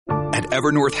At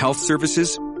Evernorth Health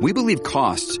Services, we believe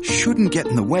costs shouldn't get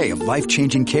in the way of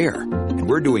life-changing care, and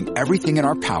we're doing everything in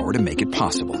our power to make it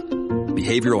possible.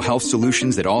 Behavioral health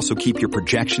solutions that also keep your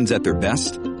projections at their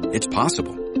best? It's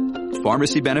possible.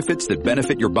 Pharmacy benefits that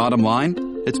benefit your bottom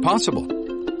line? It's possible.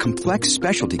 Complex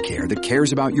specialty care that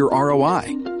cares about your ROI?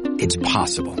 It's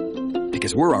possible.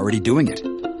 Because we're already doing it.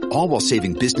 All while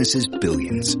saving businesses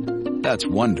billions. That's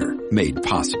Wonder made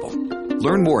possible.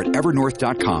 Learn more at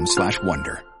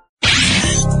evernorth.com/wonder.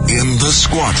 In the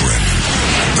squadron,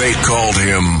 they called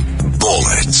him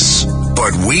Bullets,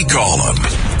 but we call him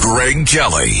Greg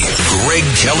Kelly. Greg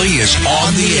Kelly is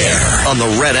on the air on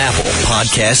the Red Apple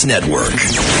Podcast Network.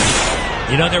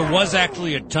 You know, there was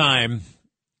actually a time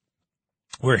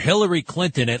where Hillary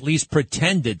Clinton at least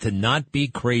pretended to not be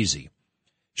crazy.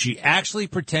 She actually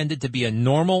pretended to be a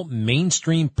normal,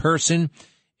 mainstream person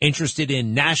interested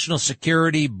in national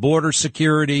security, border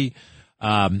security,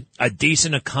 a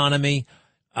decent economy.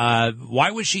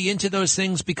 Why was she into those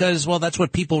things? Because, well, that's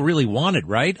what people really wanted,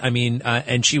 right? I mean,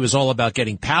 and she was all about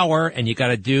getting power, and you got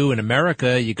to do in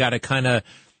America, you got to kind of,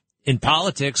 in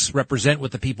politics, represent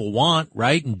what the people want,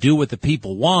 right? And do what the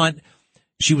people want.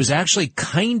 She was actually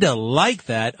kind of like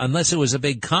that, unless it was a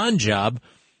big con job,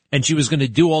 and she was going to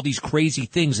do all these crazy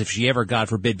things if she ever, God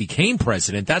forbid, became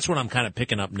president. That's what I'm kind of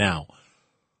picking up now.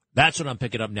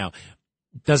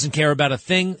 Doesn't care about a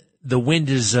thing. The wind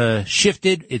is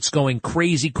shifted. It's going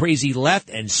crazy, crazy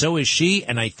left, and so is she.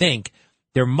 And I think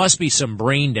there must be some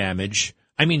brain damage.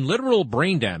 I mean, literal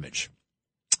brain damage.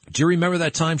 Do you remember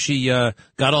that time she got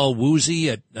all woozy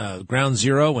at Ground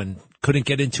Zero and couldn't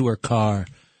get into her car?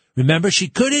 Remember, she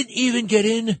couldn't even get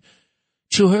in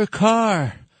to her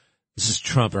car. This is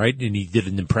Trump, right? And he did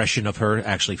an impression of her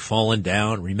actually falling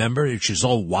down. Remember? She was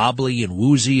all wobbly and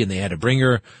woozy, and they had to bring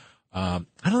her. I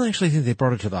don't actually think they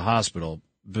brought her to the hospital.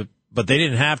 But they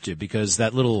didn't have to, because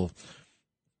that little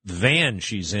van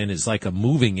she's in is like a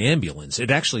moving ambulance.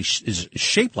 It actually is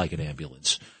shaped like an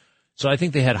ambulance. So I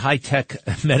think they had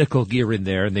high-tech medical gear in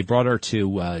there, and they brought her to,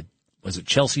 was it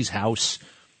Chelsea's house?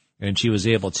 And she was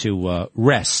able to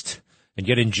rest and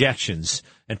get injections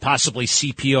and possibly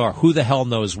CPR. Who the hell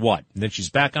knows what? And then she's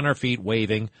back on her feet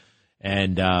waving.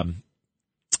 And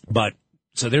but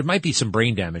so there might be some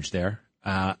brain damage there.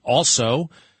 Also,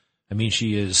 I mean,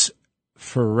 she is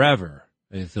forever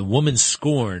the woman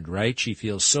scorned, right? She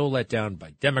feels so let down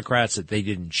by Democrats that they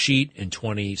didn't cheat in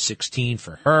 2016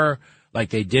 for her like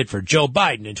they did for Joe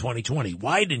Biden in 2020.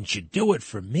 Why didn't you do it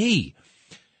for me?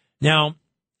 Now,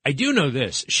 I do know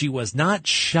this. She was not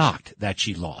shocked that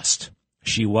she lost.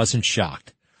 She wasn't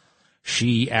shocked.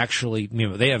 She actually, you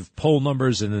know, they have poll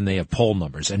numbers and then they have poll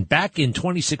numbers. And back in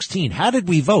 2016, how did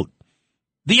we vote?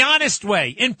 The honest way,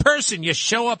 in person, you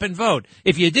show up and vote.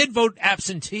 If you did vote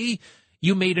absentee,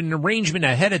 you made an arrangement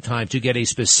ahead of time to get a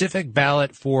specific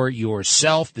ballot for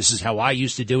yourself. This is how I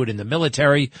used to do it in the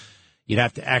military. You'd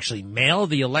have to actually mail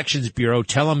the Elections Bureau,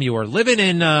 tell them you were living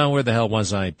in, where the hell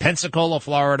was I? Pensacola,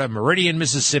 Florida, Meridian,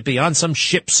 Mississippi, on some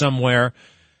ship somewhere,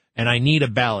 and I need a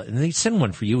ballot. And they'd send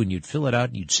one for you, and you'd fill it out,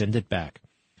 and you'd send it back.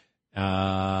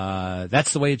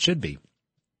 That's the way it should be.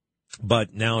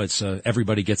 But now it's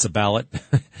everybody gets a ballot.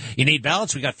 You need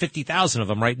ballots? We got 50,000 of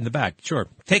them right in the back. Sure,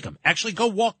 take them. Actually, go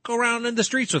walk around in the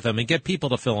streets with them and get people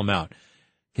to fill them out.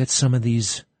 Get some of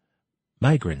these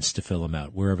migrants to fill them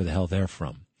out, wherever the hell they're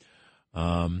from.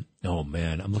 Oh,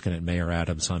 man, I'm looking at Mayor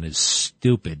Adams on his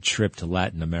stupid trip to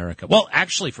Latin America. Well,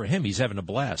 actually, for him, he's having a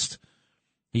blast.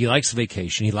 He likes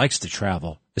vacation. He likes to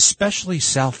travel, especially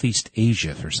Southeast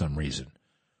Asia for some reason.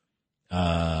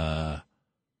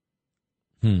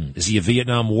 Is he a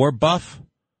Vietnam War buff?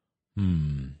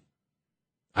 I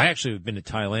actually have been to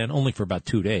Thailand only for about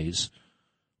 2 days.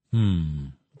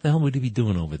 What the hell would he be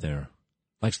doing over there?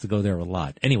 Likes to go there a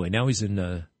lot. Anyway, now he's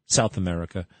in South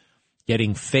America,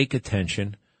 getting fake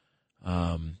attention,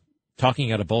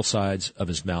 talking out of both sides of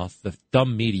his mouth. The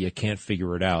dumb media can't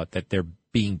figure it out, that they're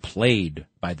being played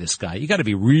by this guy. You got to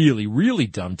be really, really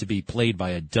dumb to be played by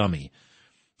a dummy.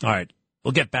 All right,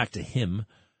 we'll get back to him.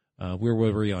 Where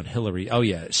were we on Hillary? Oh,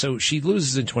 yeah. So she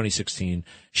loses in 2016.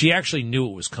 She actually knew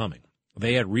it was coming.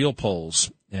 They had real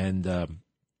polls. And,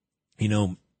 you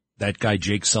know, that guy,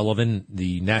 Jake Sullivan,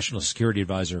 the national security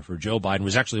advisor for Joe Biden,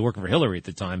 was actually working for Hillary at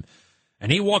the time.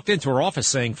 And he walked into her office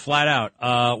saying flat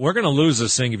out, we're going to lose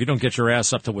this thing if you don't get your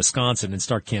ass up to Wisconsin and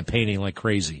start campaigning like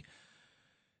crazy.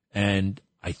 And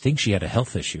I think she had a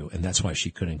health issue, and that's why she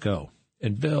couldn't go.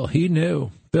 And Bill, he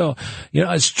knew. Bill, you know,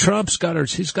 as Trump's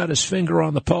he's got his finger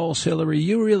on the pulse, Hillary,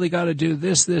 you really got to do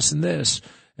this, this, and this.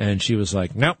 And she was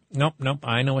like, nope,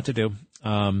 I know what to do.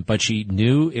 But she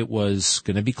knew it was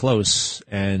going to be close,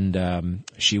 and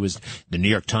she was the New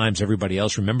York Times. Everybody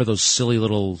else, remember those silly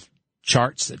little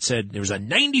charts that said there was a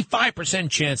 95%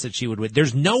 chance that she would win.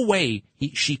 There's no way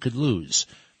she could lose.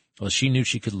 Well, she knew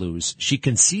she could lose. She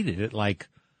conceded it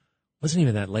wasn't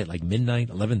even that late, like midnight,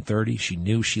 11:30. She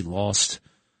knew she lost.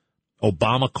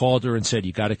 Obama called her and said,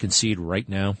 "You got to concede right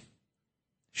now."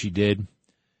 She did.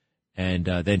 And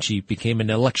then she became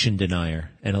an election denier.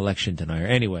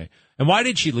 Anyway, and why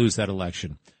did she lose that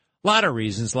election? A lot of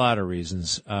reasons.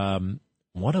 One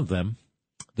of them,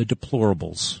 the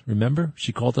deplorables. Remember?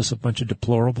 She called us a bunch of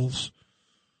deplorables.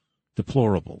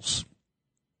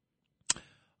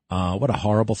 What a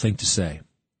horrible thing to say.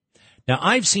 Now,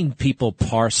 I've seen people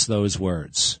parse those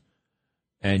words.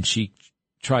 And she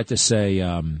tried to say,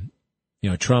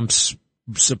 Trump's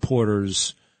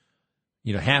supporters,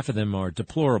 half of them are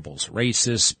deplorables,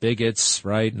 racists, bigots,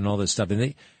 right, and all this stuff.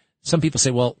 And some people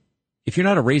say, well, if you're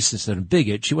not a racist and a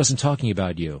bigot, she wasn't talking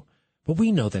about you. But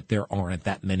we know that there aren't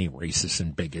that many racists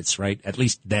and bigots, right? At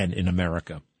least then in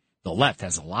America. The left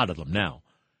has a lot of them now.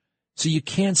 So you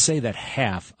can't say that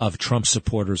half of Trump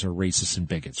supporters are racist and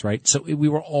bigots, right? So we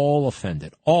were all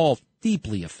offended, all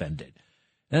deeply offended.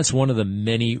 That's one of the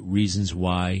many reasons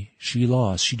why she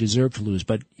lost. She deserved to lose.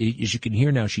 But as you can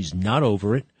hear now, she's not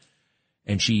over it.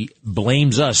 And she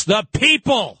blames us, the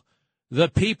people.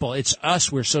 It's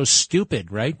us. We're so stupid,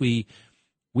 right? We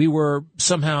were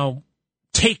somehow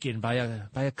taken by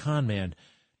a con man.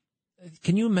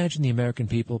 Can you imagine the American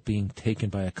people being taken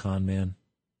by a con man?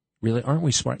 Really, aren't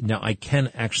we smart? Now, I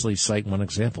can actually cite one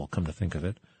example, come to think of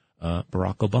it.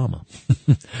 Barack Obama.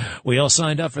 We all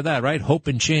signed up for that, right? Hope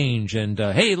and change. And,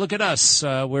 hey, look at us.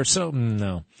 We're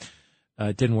no,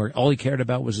 it didn't work. All he cared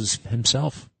about was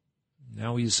himself.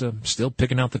 Now he's still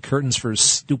picking out the curtains for his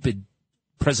stupid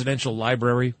presidential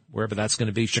library, wherever that's going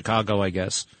to be. Chicago, I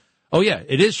guess. Oh, yeah,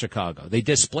 it is Chicago. They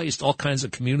displaced all kinds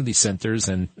of community centers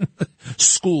and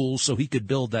schools so he could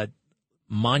build that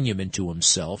monument to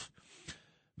himself.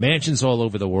 Mansions all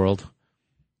over the world.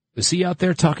 Is he out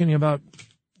there talking about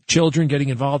children getting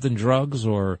involved in drugs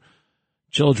or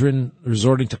children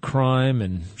resorting to crime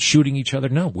and shooting each other?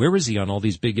 No. Where is he on all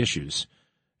these big issues?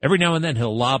 Every now and then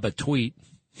he'll lob a tweet.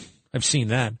 I've seen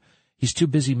that. He's too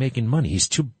busy making money. He's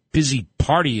too busy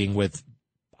partying with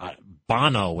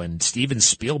Bono and Steven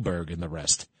Spielberg and the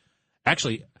rest.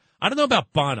 Actually, I don't know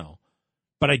about Bono,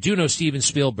 but I do know Steven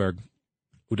Spielberg,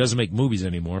 who doesn't make movies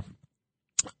anymore,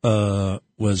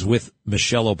 was with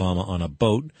Michelle Obama on a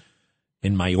boat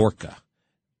in Mallorca.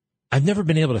 I've never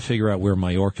been able to figure out where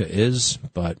Mallorca is,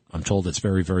 but I'm told it's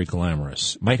very, very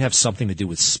glamorous. It might have something to do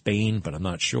with Spain, but I'm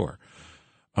not sure.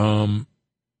 All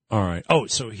right. Oh,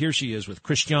 so here she is with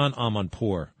Christiane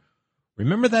Amanpour.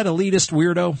 Remember that elitist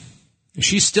weirdo?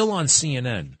 She's still on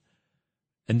CNN.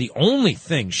 And the only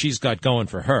thing she's got going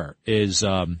for her is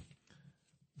the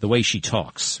way she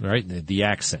talks, right? The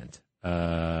accent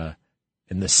and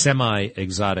the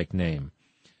semi-exotic name.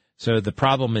 So the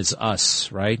problem is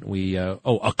us, right?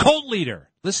 A cult leader.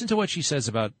 Listen to what she says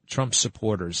about Trump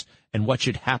supporters and what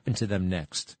should happen to them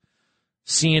next.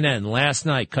 CNN last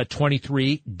night, cut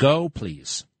 23. Go,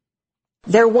 please.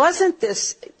 There wasn't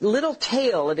this little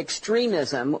tail of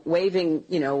extremism wagging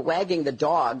the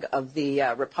dog of the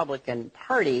Republican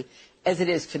Party as it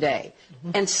is today.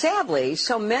 Mm-hmm. And sadly,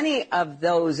 so many of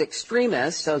those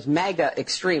extremists, those MAGA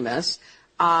extremists,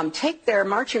 take their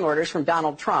marching orders from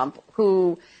Donald Trump,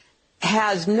 who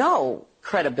has no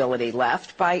credibility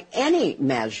left by any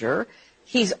measure.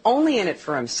 He's only in it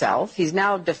for himself. He's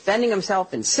now defending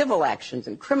himself in civil actions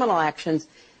and criminal actions.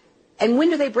 And when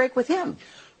do they break with him?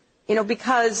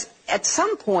 Because at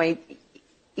some point,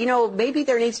 maybe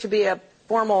there needs to be a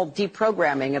formal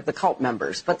deprogramming of the cult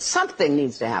members, but something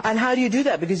needs to happen. And how do you do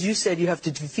that? Because you said you have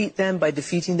to defeat them by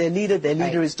defeating their leader. Their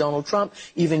leader right. is Donald Trump.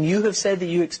 Even you have said that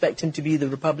you expect him to be the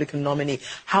Republican nominee.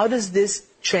 How does this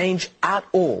change at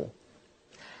all?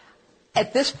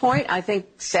 At this point, I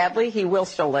think, sadly, he will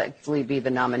still likely be the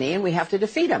nominee, and we have to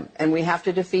defeat him. And we have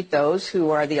to defeat those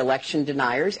who are the election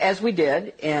deniers, as we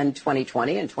did in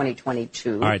 2020 and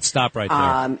 2022. All right, stop right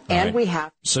there. And we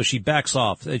have... So she backs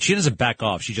off. She doesn't back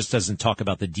off. She just doesn't talk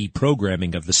about the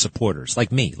deprogramming of the supporters,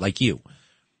 like me, like you.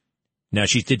 Now,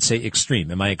 she did say extreme.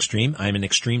 Am I extreme? I am an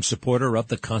extreme supporter of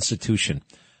the Constitution.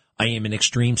 I am an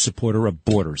extreme supporter of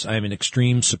borders. I am an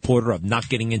extreme supporter of not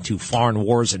getting into foreign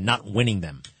wars and not winning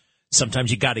them.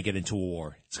 Sometimes you got to get into a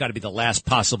war. It's got to be the last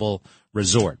possible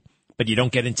resort. But you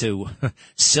don't get into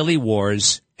silly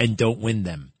wars and don't win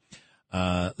them.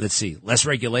 Let's see. Less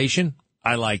regulation.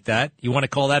 I like that. You want to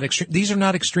call that extreme? These are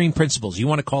not extreme principles. You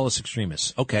want to call us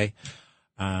extremists. Okay.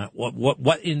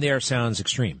 What in there sounds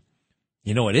extreme?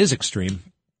 You know, it is extreme.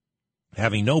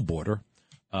 Having no border,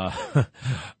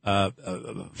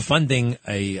 funding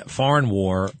a foreign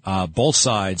war. Both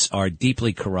sides are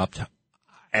deeply corrupt.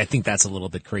 I think that's a little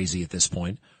bit crazy at this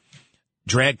point.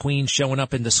 Drag queens showing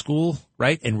up in the school,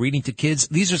 right, and reading to kids.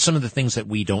 These are some of the things that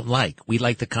we don't like. We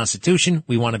like the Constitution.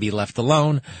 We want to be left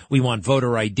alone. We want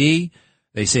voter ID.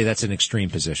 They say that's an extreme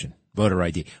position, voter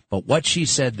ID. But what she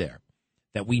said there,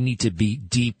 that we need to be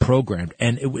deprogrammed,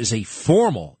 and it was a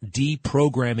formal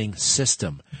deprogramming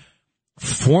system,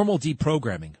 formal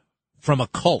deprogramming from a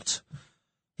cult.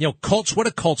 You know, cults, what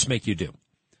do cults make you do?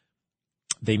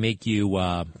 They make you,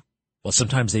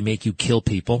 sometimes they make you kill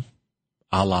people,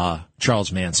 a la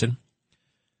Charles Manson,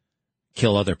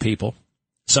 kill other people.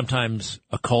 Sometimes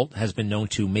a cult has been known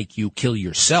to make you kill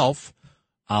yourself,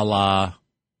 a la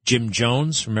Jim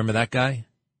Jones. Remember that guy?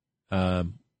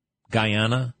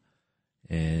 Guyana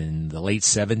in the late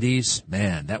 70s.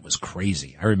 Man, that was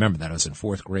crazy. I remember that. I was in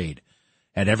fourth grade.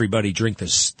 Had everybody drink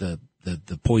the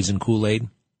poison Kool-Aid.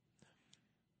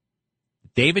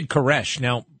 David Koresh.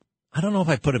 Now, I don't know if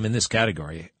I put him in this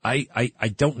category. I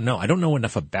don't know. I don't know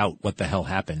enough about what the hell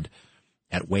happened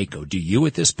at Waco. Do you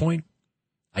at this point?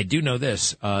 I do know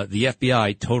this. The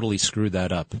FBI totally screwed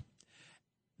that up.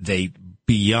 They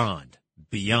beyond.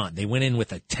 They went in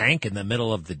with a tank in the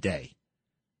middle of the day.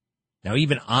 Now,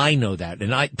 even I know that.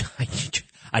 And a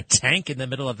tank in the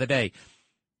middle of the day.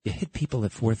 You hit people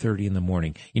at 4:30 in the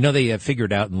morning. You know, they have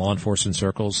figured out in law enforcement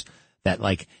circles that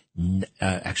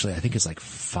actually, I think it's like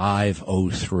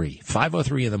 5:03.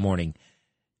 5:03 in the morning,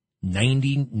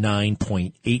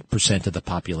 99.8% of the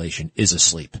population is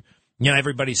asleep. You know,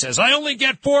 everybody says, I only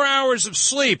get 4 hours of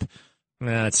sleep.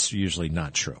 That's usually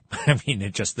not true. I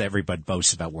mean, everybody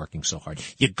boasts about working so hard.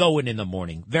 You go in the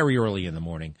morning, very early in the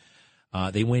morning.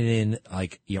 They went in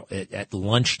at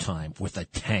lunchtime with a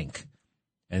tank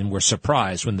and were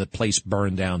surprised when the place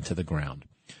burned down to the ground.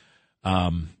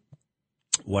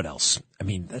 What else? I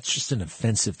mean, that's just an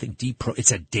offensive thing.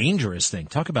 It's a dangerous thing.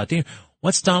 Talk about danger.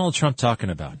 What's Donald Trump talking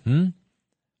about?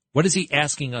 What is he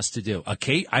asking us to do?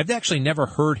 Okay, I've actually never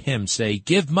heard him say,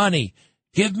 give money,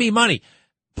 give me money.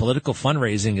 Political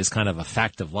fundraising is kind of a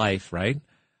fact of life, right?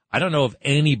 I don't know of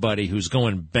anybody who's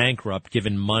going bankrupt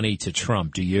giving money to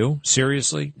Trump. Do you?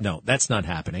 Seriously? No, that's not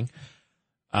happening.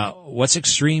 What's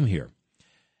extreme here?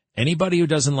 Anybody who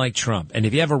doesn't like Trump, and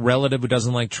if you have a relative who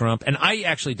doesn't like Trump, and I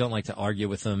actually don't like to argue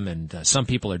with him, and some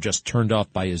people are just turned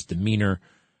off by his demeanor.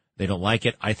 They don't like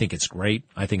it. I think it's great.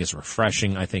 I think it's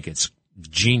refreshing. I think it's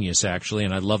genius, actually,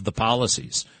 and I love the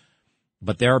policies.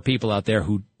 But there are people out there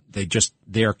who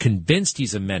they are convinced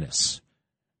he's a menace.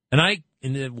 And I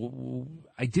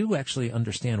do actually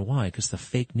understand why, because the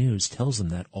fake news tells them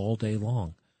that all day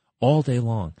long.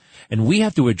 And we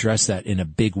have to address that in a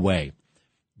big way.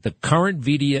 The current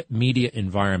media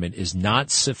environment is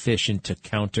not sufficient to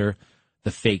counter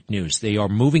the fake news. We are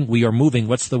moving,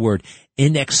 what's the word?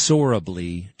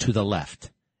 Inexorably to the left.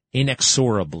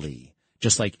 Inexorably.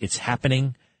 Just like it's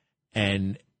happening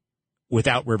and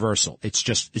without reversal. It's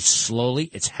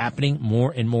slowly, it's happening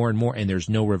more and more and more, and there's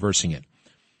no reversing it.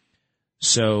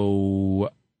 So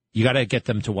you got to get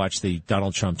them to watch the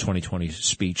Donald Trump 2020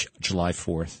 speech, July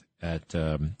 4th at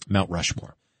Mount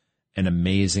Rushmore. An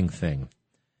amazing thing.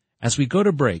 As we go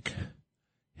to break,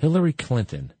 Hillary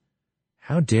Clinton,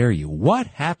 how dare you? What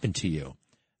happened to you?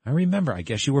 I remember, I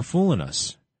guess you were fooling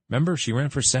us. Remember, she ran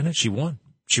for Senate, she won.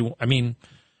 She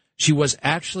was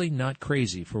actually not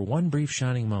crazy for one brief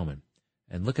shining moment.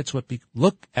 And look at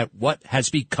what has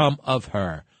become of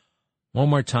her. One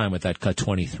more time with that cut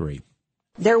 23.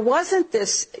 There wasn't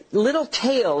this little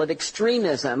tail of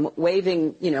extremism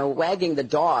wagging the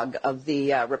dog of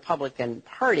the Republican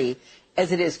Party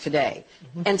as it is today.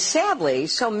 Mm-hmm. And sadly,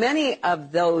 so many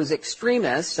of those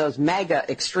extremists, those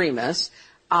MAGA extremists,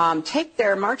 take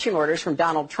their marching orders from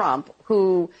Donald Trump,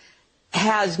 who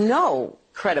has no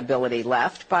credibility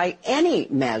left by any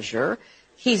measure.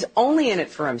 He's only in it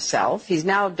for himself. He's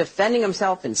now defending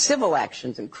himself in civil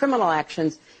actions and criminal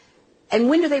actions. And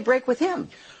when do they break with him?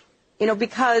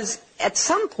 Because at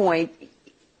some point,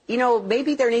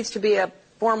 maybe there needs to be a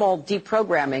formal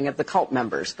deprogramming of the cult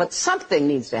members, but something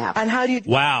needs to happen. And how do you...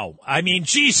 Wow. I mean,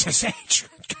 Jesus.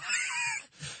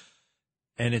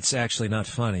 And it's actually not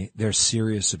funny. They're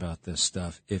serious about this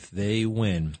stuff. If they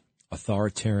win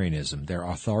authoritarianism, their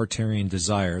authoritarian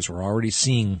desires, we're already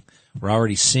seeing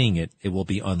it. It will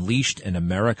be unleashed, and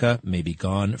America may be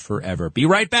gone forever. Be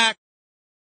right back.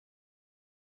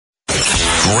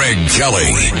 Greg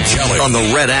Kelly on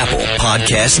the Red Apple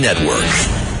Podcast Network.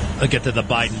 I'll get to the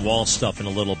Biden wall stuff in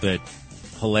a little bit.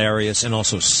 hilarious and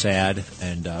also sad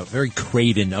and very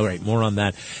craven. All right, more on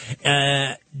that.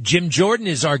 Jim Jordan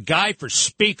is our guy for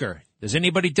speaker. Does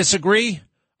anybody disagree?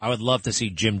 I would love to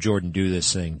see Jim Jordan do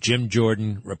this thing. Jim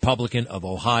Jordan, Republican of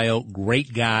Ohio,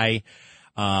 great guy,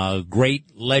 great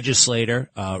legislator,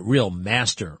 real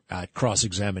master at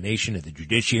cross-examination at the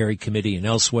Judiciary Committee and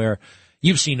elsewhere.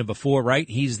 You've seen him before, right?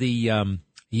 He's the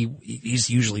he's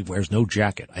usually wears no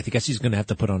jacket. I guess he's going to have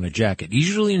to put on a jacket. He's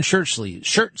usually in shirt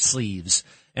sleeves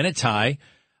and a tie,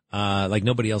 like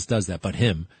nobody else does that but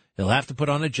him. He'll have to put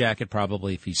on a jacket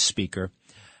probably if he's speaker.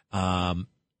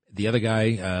 The other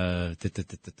guy,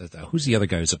 who's the other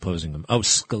guy who's opposing him? Oh,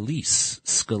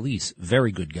 Scalise,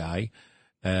 very good guy.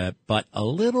 But a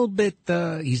little bit,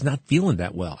 he's not feeling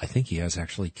that well. I think he has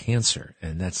actually cancer,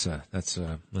 and that's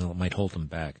well, it might hold him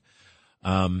back.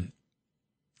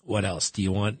 What else do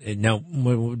you want? Now,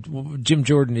 Jim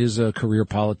Jordan is a career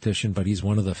politician, but he's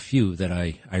one of the few that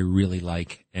I really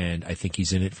like, and I think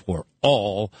he's in it for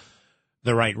all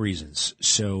the right reasons.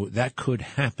 So that could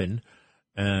happen.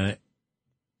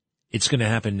 It's going to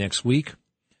happen next week,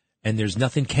 and there's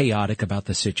nothing chaotic about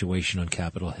the situation on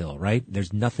Capitol Hill, right?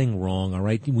 There's nothing wrong, all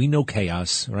right? We know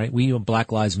chaos, right? We know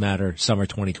Black Lives Matter, summer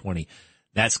 2020.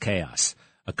 That's chaos.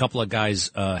 A couple of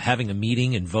guys having a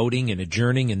meeting and voting and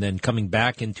adjourning and then coming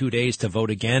back in 2 days to vote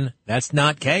again. That's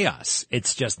not chaos.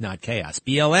 It's just not chaos.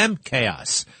 BLM,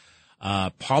 chaos.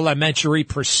 Parliamentary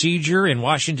procedure in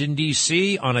Washington,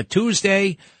 D.C. on a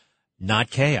Tuesday, not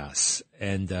chaos.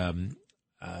 And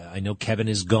I know Kevin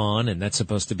is gone, and that's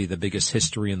supposed to be the biggest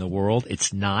history in the world.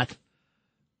 It's not.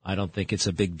 I don't think it's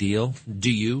a big deal.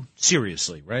 Do you?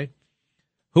 Seriously, right?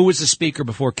 Who was the speaker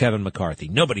before Kevin McCarthy?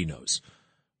 Nobody knows.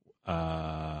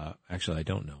 Actually, I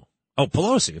don't know. Oh,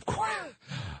 Pelosi, of course.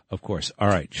 Of course. All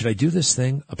right. Should I do this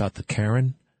thing about the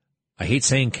Karen? I hate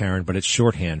saying Karen, but it's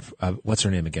shorthand. What's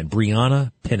her name again?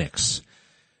 Brianna Pinnock.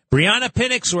 Brianna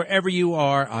Pinnock, wherever you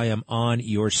are, I am on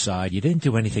your side. You didn't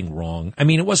do anything wrong. I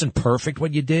mean, it wasn't perfect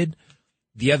what you did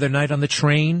the other night on the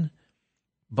train,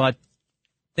 but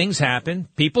things happen.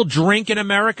 People drink in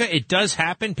America. It does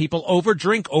happen. People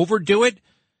overdrink, overdo it,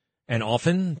 and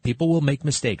often people will make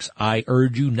mistakes. I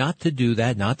urge you not to do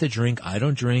that, not to drink. I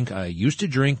don't drink. I used to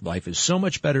drink. Life is so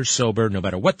much better sober. No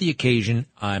matter what the occasion,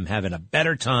 I'm having a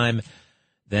better time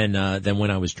than when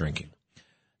I was drinking.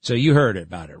 So you heard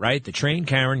about it, right? The train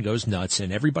Karen goes nuts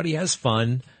and everybody has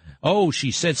fun. Oh,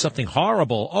 she said something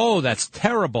horrible. Oh, that's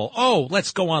terrible. Oh,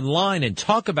 let's go online and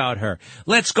talk about her.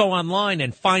 Let's go online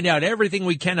and find out everything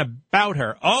we can about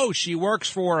her. Oh, she works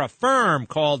for a firm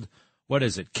called, what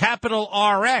is it? Capital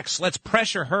RX. Let's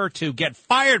pressure her to get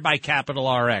fired by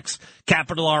Capital RX.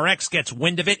 Capital RX gets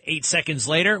wind of it 8 seconds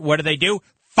later. What do?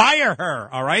 Fire her,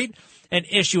 all right? And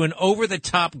issue an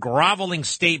over-the-top groveling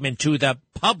statement to the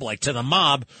public, to the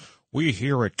mob. We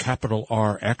here at Capital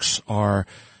RX are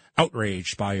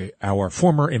outraged by our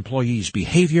former employees'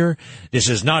 behavior. This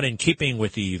is not in keeping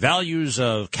with the values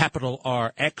of Capital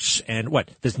RX. And what?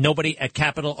 Does nobody at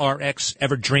Capital RX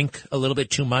ever drink a little bit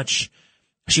too much?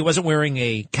 She wasn't wearing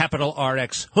a Capital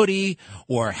RX hoodie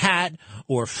or hat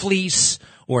or fleece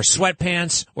or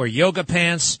sweatpants or yoga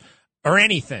pants or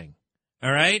anything,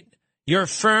 all right? Your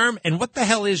firm, and what the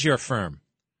hell is your firm?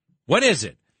 What is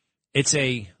it? It's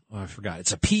I forgot.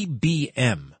 It's a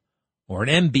PBM or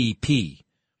an MBP.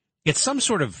 It's some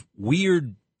sort of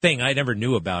weird thing I never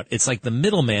knew about. It's like the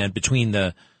middleman between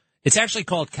it's actually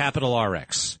called Capital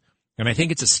RX, and I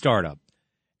think it's a startup.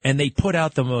 And they put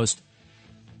out the most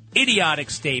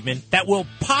idiotic statement that will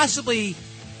possibly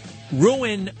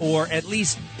ruin or at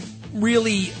least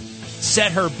really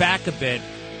set her back a bit.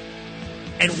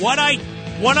 And what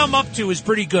I'm up to is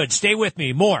pretty good. Stay with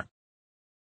me. More.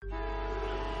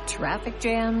 Traffic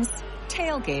jams,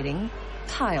 tailgating,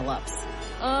 pile-ups.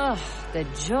 Ugh, the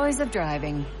joys of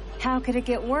driving. How could it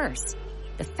get worse?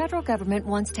 The federal government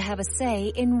wants to have a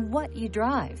say in what you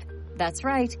drive. That's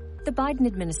right. The Biden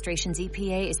administration's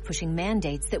EPA is pushing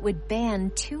mandates that would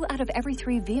ban 2 out of every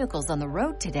 3 vehicles on the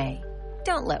road today.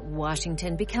 Don't let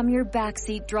Washington become your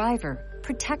backseat driver.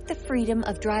 Protect the freedom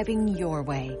of driving your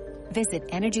way. Visit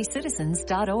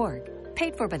EnergyCitizens.org.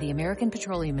 Paid for by the American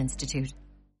Petroleum Institute.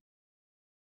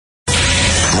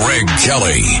 Greg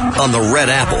Kelly on the Red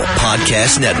Apple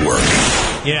Podcast Network.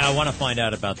 Yeah, I want to find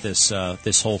out about this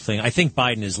whole thing. I think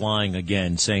Biden is lying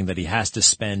again, saying that he has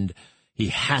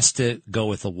to go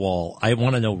with the wall. I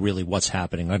want to know really what's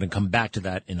happening. I'm going to come back to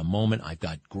that in a moment. I've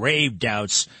got grave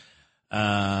doubts.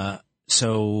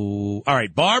 So, all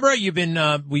right, Barbara, you've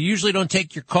been, we usually don't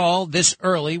take your call this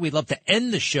early. We'd love to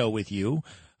end the show with you,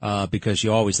 because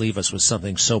you always leave us with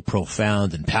something so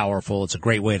profound and powerful. It's a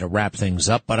great way to wrap things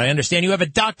up, but I understand you have a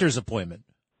doctor's appointment.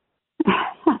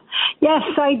 Yeah,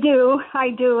 Yes, I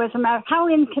do. As a matter of how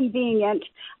inconvenient.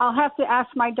 I'll have to ask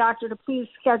my doctor to please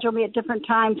schedule me at different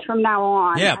times from now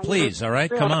on. Yeah, please. All right.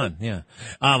 Really. Come on. Yeah.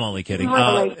 I'm only kidding.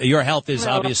 Really. Your health is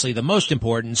obviously the most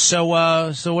important. So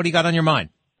what do you got on your mind?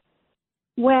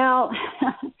 Well,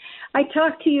 I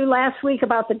talked to you last week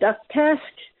about the duck test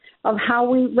of how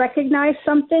we recognize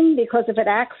something, because if it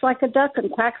acts like a duck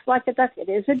and quacks like a duck, it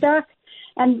is a duck.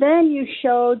 And then you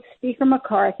showed Speaker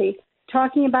McCarthy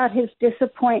talking about his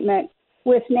disappointment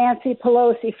with Nancy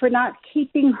Pelosi for not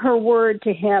keeping her word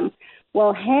to him.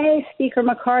 Well, hey, Speaker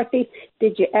McCarthy,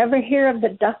 did you ever hear of the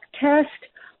duck test?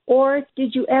 Or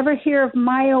did you ever hear of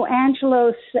Maya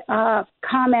Angelou's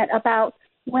comment about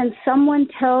when someone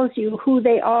tells you who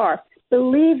they are,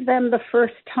 believe them the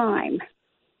first time?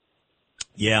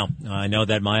 Yeah, I know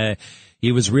that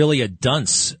he was really a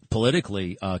dunce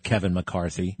politically, Kevin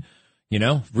McCarthy. You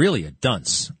know, really a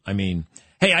dunce. I mean,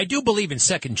 hey, I do believe in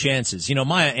second chances. You know,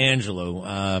 Maya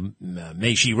Angelou,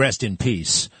 may she rest in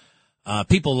peace.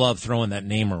 People love throwing that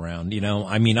name around, you know.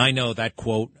 I mean, I know that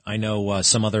quote. I know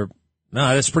some other.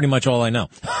 No, that's pretty much all I know.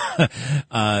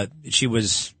 She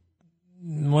was,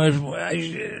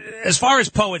 as far as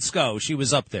poets go, she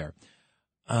was up there.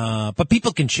 But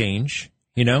people can change,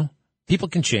 you know. People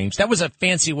can change. That was a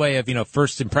fancy way of, you know,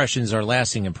 first impressions are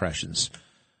lasting impressions.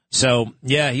 So,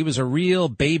 yeah, he was a real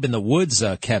babe in the woods,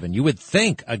 Kevin. You would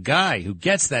think a guy who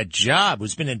gets that job,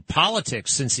 who's been in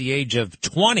politics since the age of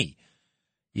 20.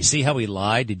 You see how he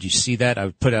lied? Did you see that? I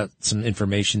put out some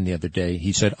information the other day.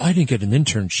 He said, I didn't get an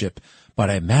internship, but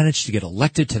I managed to get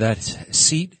elected to that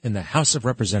seat in the House of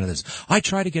Representatives. I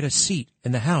tried to get a seat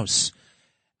in the House.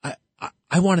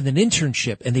 I wanted an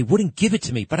internship, and they wouldn't give it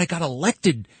to me, but I got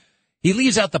elected. He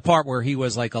leaves out the part where he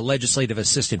was like a legislative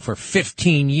assistant for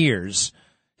 15 years.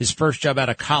 His first job out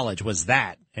of college was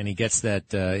that, and he gets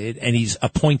that, and he's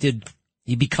appointed,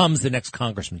 he becomes the next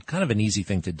congressman. Kind of an easy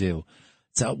thing to do.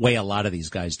 It's the way a lot of these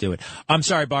guys do it. I'm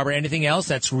sorry, Barbara, anything else?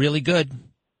 That's really good.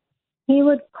 He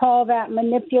would call that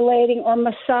manipulating or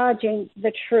massaging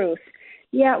the truth.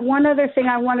 Yeah, one other thing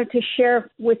I wanted to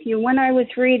share with you. When I was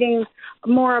reading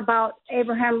more about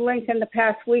Abraham Lincoln the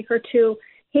past week or two,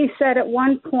 he said at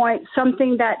one point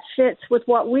something that fits with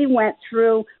what we went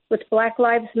through with Black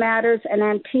Lives Matters and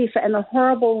Antifa and the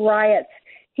horrible riots.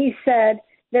 He said,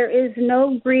 there is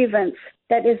no grievance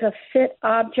that is a fit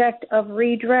object of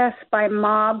redress by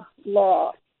mob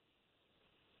law.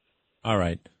 All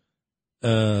right.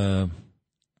 That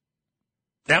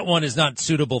one is not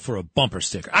suitable for a bumper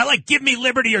sticker. I like give me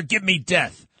liberty or give me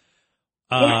death.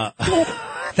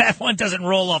 That one doesn't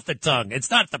roll off the tongue. It's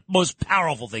not the most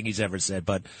powerful thing he's ever said,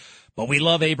 but we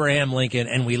love Abraham Lincoln,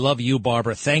 and we love you,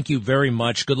 Barbara. Thank you very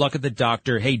much. Good luck at the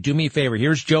doctor. Hey, do me a favor.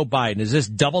 Here's Joe Biden. Is this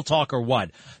double talk or what?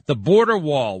 The border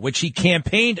wall, which he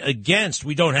campaigned against.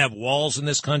 We don't have walls in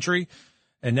this country.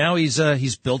 And now he's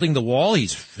building the wall. He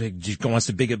wants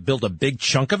to build a big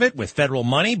chunk of it with federal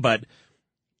money. But,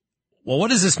 well, what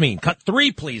does this mean? Cut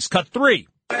 3, please. Cut 3.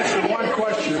 Answer one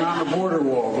question on the border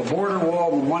wall. The border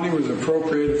wall, the money was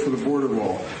appropriated for the border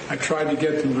wall. I tried to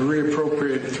get them to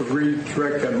reappropriate, to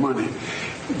redirect that money.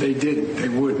 They didn't. They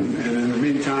wouldn't. And in the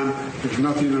meantime, there's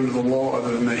nothing under the law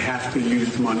other than they have to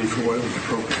use the money for what was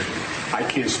appropriated. I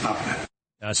can't stop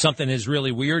that. Something is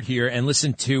really weird here. And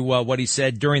listen to what he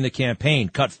said during the campaign.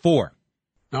 Cut 4.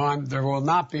 No, there will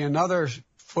not be another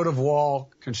foot of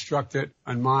wall constructed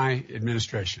on my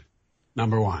administration.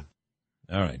 Number 1.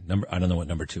 All right. I don't know what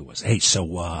number 2 was. Hey, so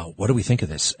what do we think of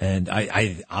this? And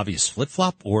I obvious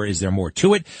flip-flop, or is there more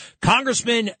to it?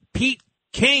 Congressman Pete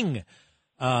King,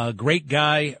 great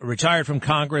guy, retired from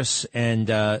Congress. And,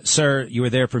 sir, you were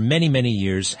there for many, many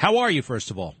years. How are you,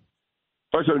 first of all?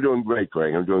 First, I'm doing great,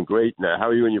 Greg. I'm doing great. Now, how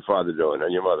are you and your father doing,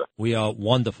 and your mother? We are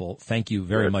wonderful. Thank you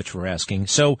very much for asking.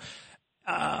 So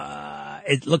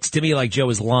it looks to me like Joe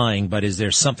is lying, but is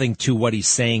there something to what he's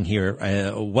saying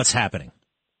here? What's happening?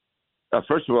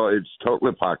 First of all, it's total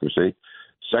hypocrisy.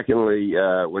 Secondly,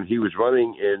 when he was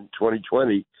running in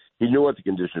 2020, he knew what the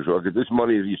conditions were, because this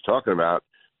money that he's talking about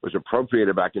was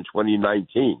appropriated back in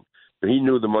 2019. But he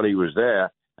knew the money was there,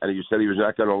 and he said he was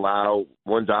not going to allow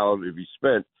 $1 to be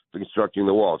spent for constructing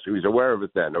the wall. So he was aware of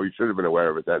it then, or he should have been aware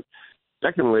of it then.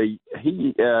 Secondly,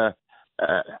 he has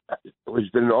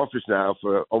been in office now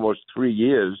for almost 3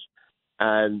 years,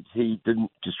 and he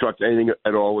didn't construct anything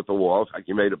at all with the walls. Like,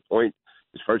 he made a point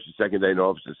his first and second day in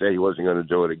office to say he wasn't going to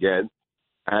do it again.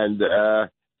 And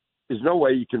there's no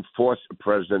way you can force a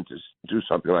president to do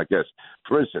something like this.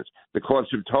 For instance, the courts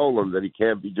have told him that he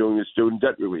can't be doing his student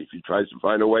debt relief. He tries to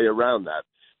find a way around that.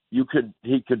 He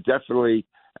could definitely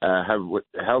have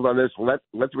held on this, let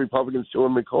the Republicans sue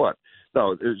him in court.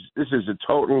 No, this is a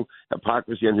total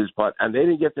hypocrisy on his part, and they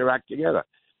didn't get their act together.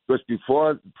 Because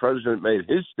before the president made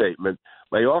his statement,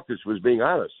 Mayorkas was being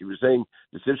honest. He was saying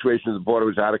the situation of the border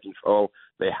was out of control.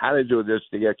 They had to do this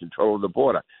to get control of the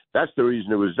border. That's the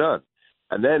reason it was done.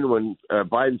 And then when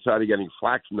Biden started getting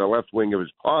flack from the left wing of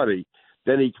his party,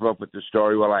 then he came up with the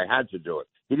story, well, I had to do it.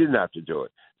 He didn't have to do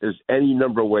it. There's any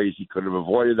number of ways he could have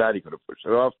avoided that. He could have pushed it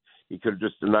off. He could have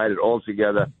just denied it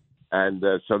altogether. And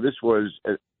so this was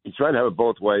he's trying to have it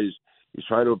both ways. He's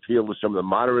trying to appeal to some of the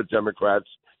moderate Democrats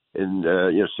in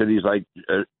cities like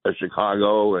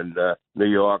Chicago and New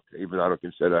York, even though I don't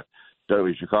consider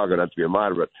certainly Chicago not to be a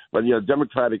moderate. But,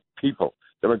 Democratic people,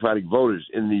 Democratic voters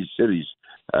in these cities,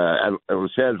 and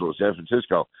Los Angeles, San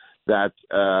Francisco, that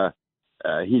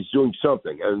he's doing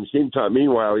something. And at the same time,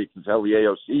 meanwhile, he can tell the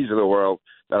AOCs of the world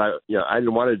that I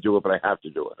didn't want to do it, but I have to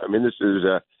do it. I mean, this is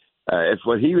if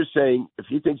what he was saying, if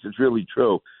he thinks it's really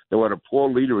true, then what a poor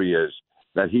leader he is,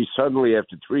 that he suddenly,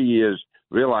 after 3 years,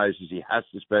 realizes he has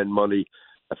to spend money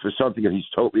for something that he's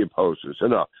totally opposed to. So,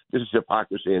 no, this is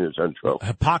hypocrisy and it's untrue.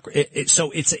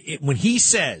 When he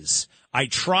says, I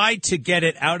tried to get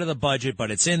it out of the budget,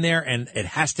 but it's in there and it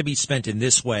has to be spent in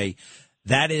this way,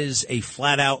 that is a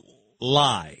flat-out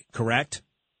lie, correct?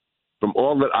 From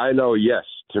all that I know, yes.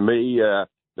 To me,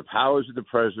 the powers of the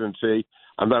presidency,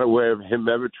 I'm not aware of him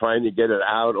ever trying to get it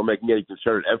out or making any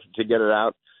concerted effort to get it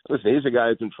out. Listen, he's a guy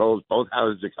who controls both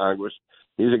houses of Congress.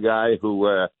 He's a guy who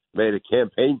made a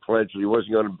campaign pledge that he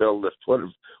wasn't going to build a foot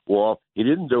wall. He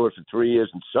didn't do it for 3 years,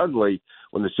 and suddenly,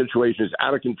 when the situation is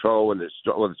out of control, it's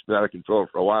been out of control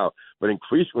for a while, but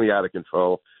increasingly out of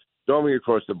control, storming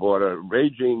across the border,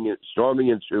 storming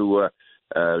into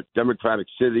Democratic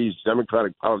cities,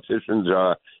 Democratic politicians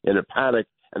are in a panic,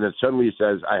 and then suddenly he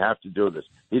says, I have to do this.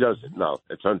 He doesn't. No,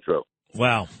 it's untrue.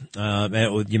 Wow.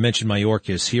 You mentioned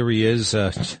Mayorkas. Here he is.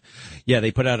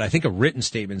 They put out, I think, a written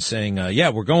statement saying,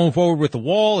 we're going forward with the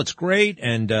wall. It's great.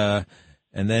 And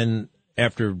then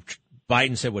after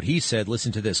Biden said what he said,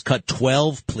 listen to this. Cut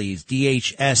 12, please.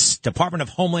 DHS, Department of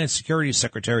Homeland Security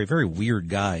Secretary, very weird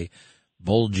guy.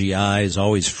 Bulgy eyes,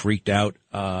 always freaked out.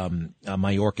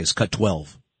 Mayorkas, cut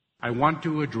 12. I want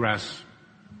to address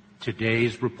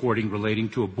today's reporting relating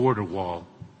to a border wall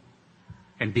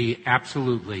and be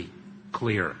absolutely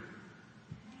clear.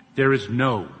 There is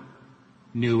no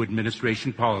new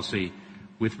administration policy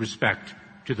with respect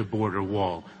to the border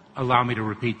wall. Allow me to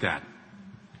repeat that.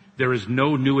 There is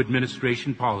no new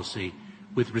administration policy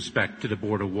with respect to the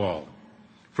border wall.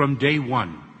 From day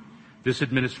one, this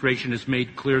administration has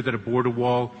made clear that a border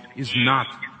wall is not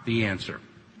the answer.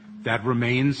 That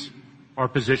remains our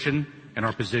position, and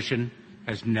our position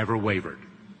has never wavered.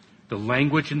 The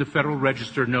language in the Federal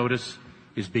Register notice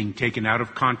is being taken out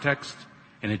of context,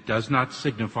 and it does not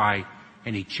signify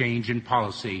any change in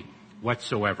policy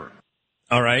whatsoever.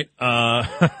 All right.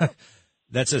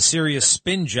 That's a serious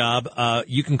spin job.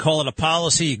 You can call it a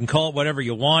policy. You can call it whatever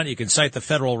you want. You can cite the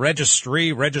Federal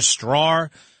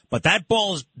Registrar. But that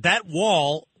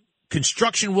wall,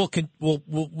 construction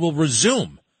will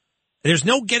resume. There's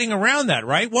no getting around that,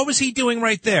 right? What was he doing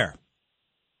right there?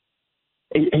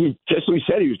 He just what he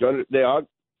said he was doing. They are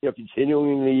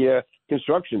continuing the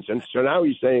constructions. And so now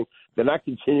he's saying they're not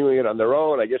continuing it on their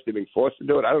own. I guess they're being forced to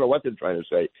do it. I don't know what they're trying to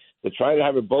say. They're trying to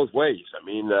have it both ways. I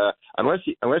mean, unless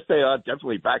they are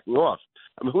definitely backing off.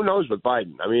 I mean, who knows with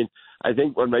Biden? I mean, I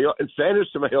think when in fairness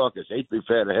to Mayorkas, I hate to be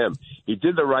fair to him, he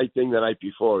did the right thing the night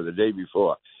before, or the day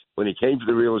before, when he came to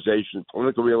the realization,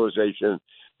 political realization,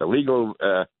 the legal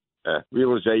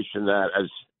realization that as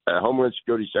Homeland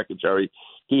Security Secretary,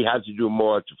 he had to do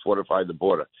more to fortify the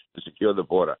border, to secure the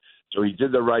border. So he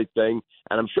did the right thing,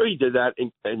 and I'm sure he did that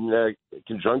in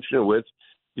conjunction with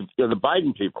the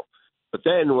Biden people. But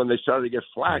then when they started to get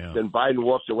flack, then Biden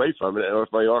walked away from it, and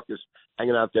with Mayorkas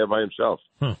hanging out there by himself.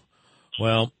 Huh.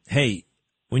 Well, hey,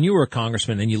 when you were a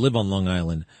congressman and you live on Long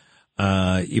Island,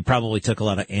 you probably took a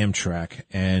lot of Amtrak,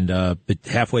 and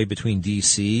halfway between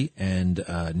D.C. and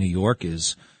New York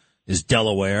is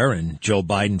Delaware, and Joe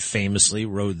Biden famously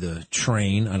rode the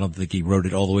train. I don't think he rode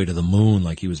it all the way to the moon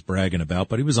like he was bragging about,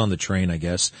 but he was on the train, I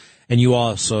guess. And you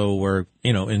also were,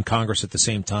 in Congress at the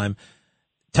same time.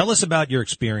 Tell us about your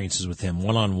experiences with him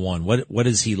one-on-one. What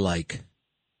is he like?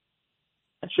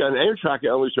 Actually, on Amtrak, I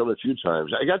only saw him a few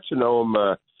times. I got to know him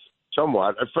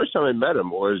somewhat. The first time I met him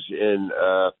was in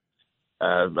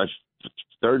my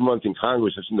third month in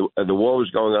Congress. The war was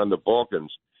going on in the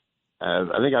Balkans.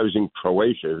 And I think I was in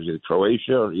Croatia. Was it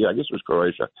Croatia? Yeah, I guess it was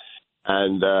Croatia.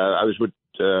 And I was with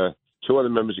two other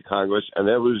members of Congress, and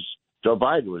there was Joe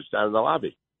Biden was down in the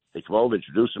lobby. He came over,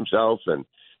 introduced himself, and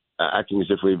acting as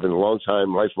if we've been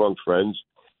lifelong friends.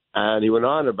 And he went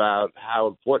on about how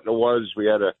important it was we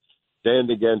had to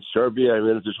stand against Serbia. I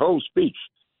mean, it's his whole speech.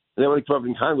 And then when he came up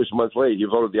in Congress a month later, he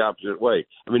voted the opposite way.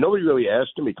 I mean, nobody really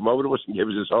asked him. He came over to us and gave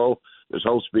us his whole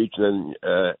speech. And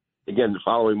then, again, the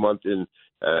following month in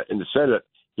the Senate,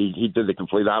 he did the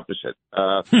complete opposite.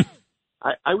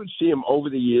 I would see him over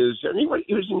the years. And he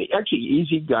was an actually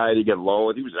easy guy to get along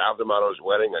with. He was at Aldemano's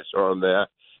wedding. I saw him there.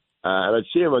 And I'd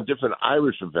see him on different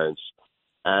Irish events.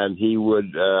 And he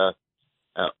would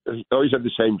he always had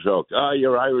the same joke.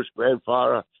 Your Irish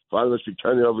grandfather must be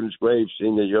turning over in his grave,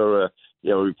 seeing that you're a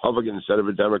Republican instead of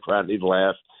a Democrat. And he'd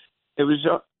laugh. It was,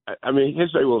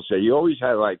 here's what I will say. He always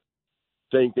had,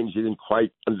 saying things he didn't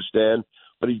quite understand.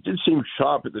 But he did seem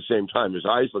sharp at the same time. His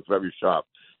eyes looked very sharp.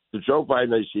 The Joe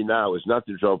Biden I see now is not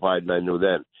the Joe Biden I knew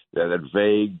then. That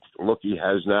vague look he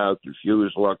has now,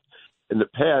 confused look. In the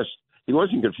past, he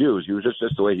wasn't confused. He was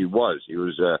just the way he was. He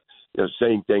was,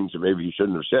 saying things that maybe he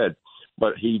shouldn't have said.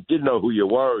 But he did know who you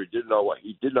were. He did know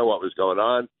what was going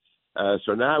on.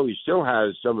 So now he still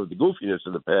has some of the goofiness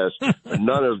of the past, but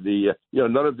none of the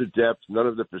depth, none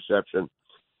of the perception.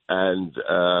 And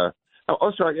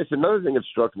also, I guess another thing that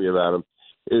struck me about him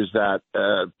is that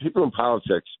people in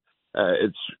politics,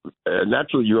 it's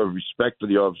naturally you have respect for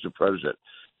the office of president.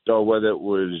 So whether it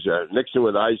was Nixon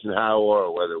with Eisenhower,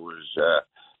 or whether it was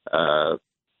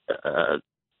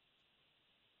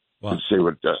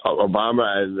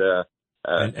Obama and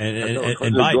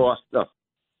Biden. Gore. No.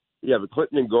 Yeah, but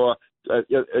Clinton and Gore.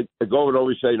 Gore would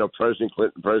always say, President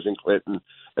Clinton.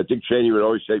 Dick Cheney would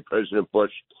always say President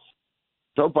Bush.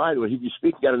 Joe Biden, when he'd be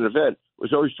speaking at an event,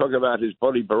 was always talking about his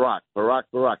buddy Barack.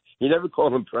 He never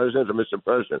called him President or Mr.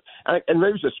 President. And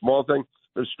maybe it's a small thing,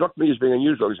 but it struck me as being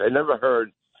unusual because I never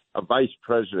heard a vice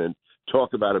president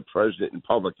talk about a president in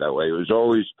public that way. It was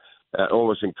always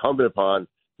almost incumbent upon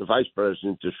the vice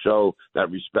president to show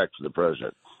that respect for the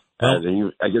president.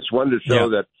 And I just wanted to show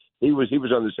that he was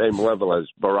on the same level as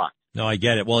Barack. No, I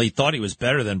get it. Well, he thought he was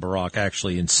better than Barack,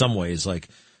 actually, in some ways.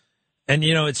 And,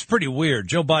 it's pretty weird.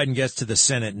 Joe Biden gets to the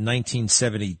Senate in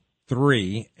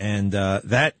 1973, and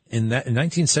in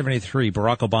 1973,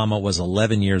 Barack Obama was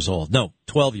 11 years old. No,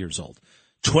 12 years old.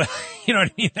 12, you know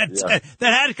what I mean?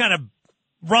 That had to kind of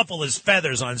ruffle his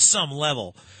feathers on some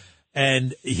level.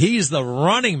 And he's the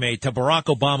running mate to Barack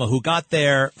Obama, who got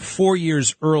there 4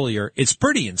 years earlier. It's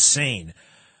pretty insane.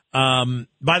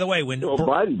 By the way,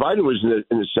 Biden was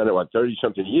in the Senate,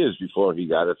 30-something years before he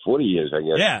got it, 40 years, I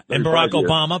guess. Yeah, and Barack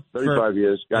Obama. 35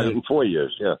 years, got it in 4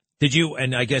 years, yeah. Did you,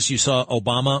 and I guess you saw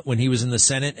Obama when he was in the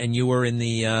Senate and you were in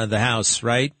the House,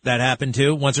 right? That happened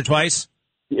too, once or twice?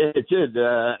 Yeah, it did.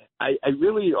 I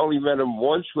really only met him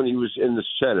once when he was in the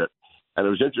Senate, and it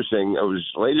was interesting. It was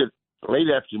late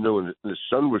afternoon, and the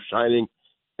sun was shining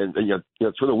and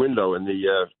through the window in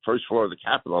the first floor of the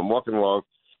Capitol. I'm walking along,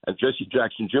 and Jesse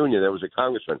Jackson Jr., there was a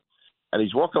congressman, and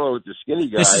he's walking along with the skinny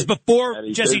guy. This is before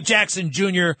Jesse Jackson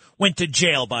Jr. went to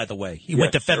jail, by the way. He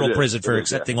went to federal prison for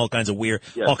accepting all kinds of weird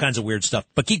stuff.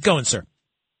 But keep going, sir.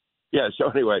 Yeah, so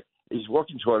anyway, he's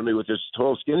walking toward me with this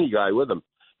tall, skinny guy with him.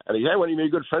 And he said, well, he's a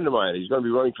good friend of mine. He's going to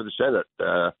be running for the Senate.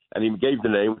 And he gave the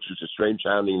name, which was a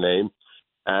strange-sounding name.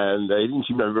 And he didn't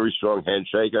seem to have a very strong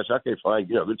handshake. I said, okay, fine,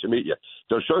 good to meet you.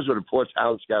 So it shows what a poor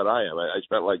talent scout I am. I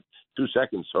spent 2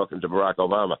 seconds talking to Barack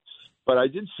Obama. But I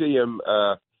did see him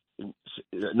a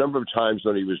number of times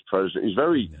when he was president. He's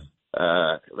very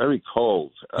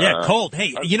cold. Yeah, cold.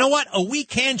 Hey, you know what? A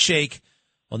weak handshake,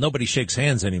 well, nobody shakes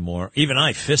hands anymore. Even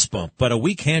I fist bump. But a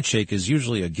weak handshake is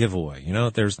usually a giveaway.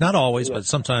 There's not always, but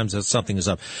sometimes something is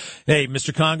up. Hey,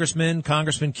 Mr.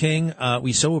 Congressman King,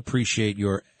 we so appreciate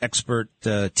your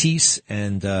expertise.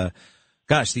 And,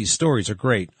 gosh, these stories are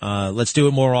great. Let's do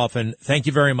it more often. Thank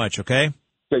you very much, okay?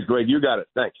 Okay, Greg, you got it.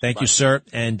 Thanks. Thank you, sir.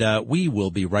 And we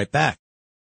will be right back.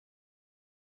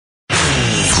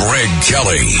 Greg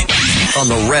Kelly on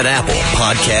the Red Apple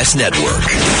Podcast Network.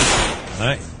 All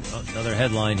right. Another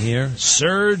headline here.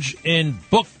 Surge in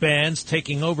book bans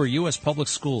taking over U.S. public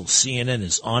schools. CNN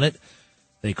is on it.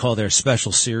 They call their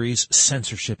special series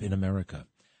Censorship in America.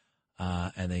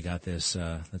 And they got this,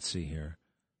 let's see here.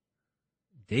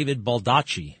 David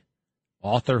Baldacci,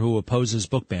 author who opposes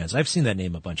book bans. I've seen that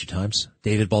name a bunch of times.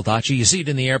 David Baldacci. You see it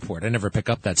in the airport. I never pick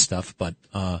up that stuff, but,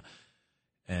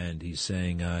 and he's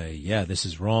saying, this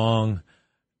is wrong.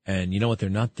 And you know what they're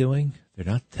not doing?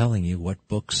 They're not telling you what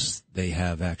books they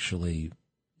have actually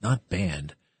not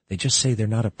banned. They just say they're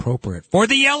not appropriate for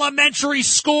the elementary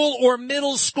school or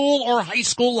middle school or high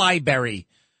school library.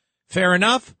 Fair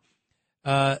enough?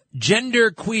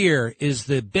 Gender Queer is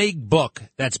the big book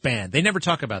that's banned. They never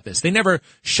talk about this. They never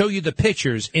show you the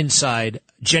pictures inside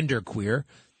Gender Queer.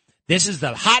 This is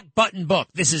the hot button book.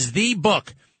 This is the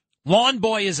book Lawn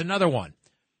Boy is another one.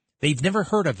 They've never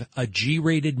heard of a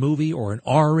G-rated movie or an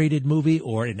R-rated movie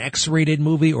or an X-rated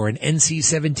movie or an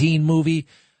NC-17 movie,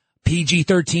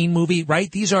 PG-13 movie,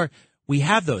 right? We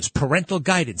have those. Parental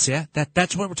guidance, yeah?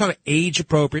 That's what we're talking about.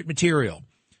 Age-appropriate material.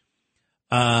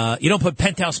 You don't put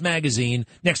Penthouse Magazine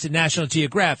next to National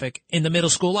Geographic in the middle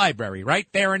school library, right?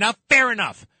 Fair enough? Fair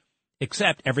enough.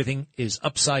 Except everything is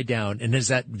upside down. And as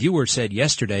that viewer said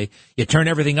yesterday, you turn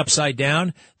everything upside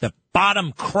down, the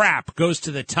bottom crap goes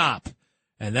to the top.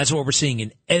 And that's what we're seeing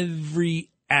in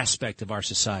every aspect of our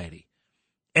society.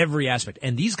 Every aspect.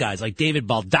 And these guys, like David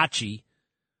Baldacci,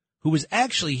 who was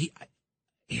actually,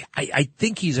 I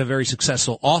think he's a very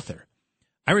successful author.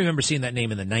 I remember seeing that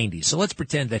name in the 90s. So let's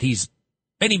pretend that he's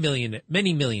many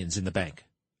millions in the bank.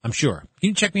 I'm sure. Can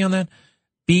you check me on that?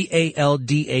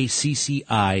 Baldacci,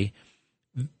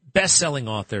 best-selling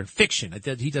author, fiction.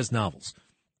 He does novels.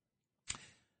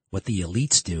 What the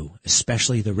elites do,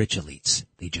 especially the rich elites,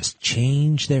 they just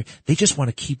change they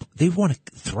want to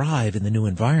thrive in the new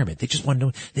environment. They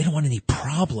don't want any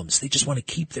problems. They just want to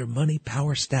keep their money,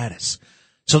 power, status.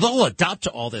 So they'll adopt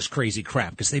to all this crazy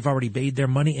crap because they've already made their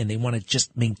money and they want to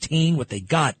just maintain what they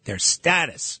got, their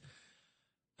status.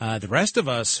 The rest of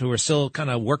us who are still kind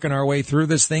of working our way through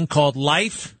this thing called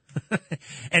life,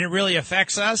 and it really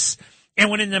affects us. And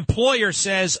when an employer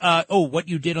says, what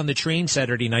you did on the train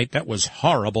Saturday night, that was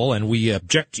horrible, and we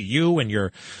object to you and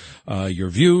your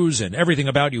views and everything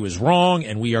about you is wrong,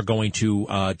 and we are going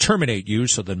to terminate you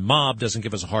so the mob doesn't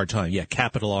give us a hard time. Yeah,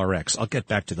 capital RX. I'll get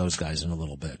back to those guys in a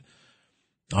little bit.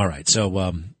 All right,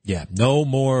 so, no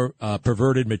more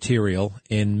perverted material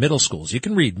in middle schools. You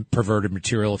can read perverted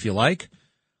material if you like,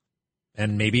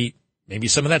 and maybe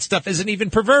some of that stuff isn't even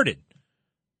perverted.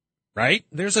 Right?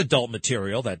 There's adult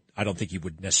material that I don't think you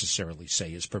would necessarily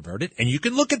say is perverted. And you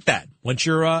can look at that once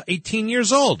you're 18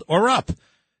 years old or up.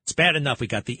 It's bad enough we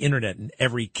got the internet in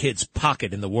every kid's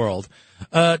pocket in the world.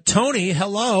 Tony,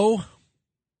 hello.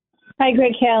 Hi,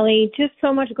 Greg Kelly. Just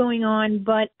so much going on,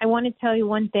 but I want to tell you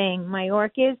one thing.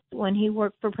 Mayorkas, when he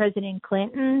worked for President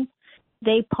Clinton,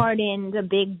 they pardoned a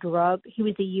big drug. He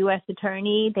was a U.S.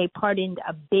 attorney. They pardoned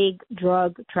a big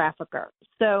drug trafficker.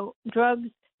 So drugs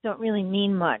don't really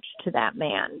mean much to that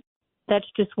man. That's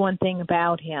just one thing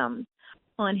about him.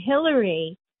 On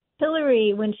Hillary,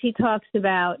 when she talks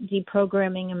about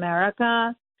deprogramming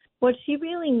America, what she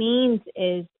really means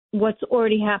is what's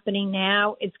already happening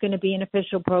now, it's going to be an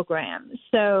official program.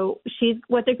 So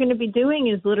what they're going to be doing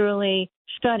is literally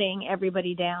shutting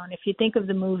everybody down. If you think of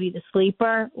the movie The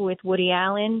Sleeper with Woody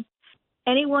Allen,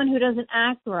 anyone who doesn't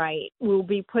act right will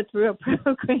be put through a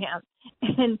program.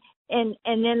 And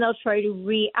then they'll try to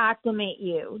reacclimate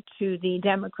you to the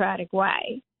democratic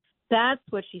way. That's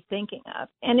what she's thinking of.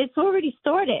 And it's already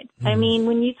started. I mean,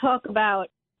 when you talk about...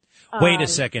 Wait a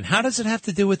second. How does it have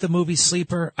to do with the movie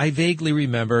Sleeper? I vaguely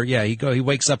remember. Yeah, he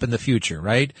wakes up in the future,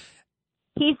 right?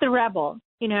 He's the rebel,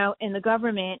 in the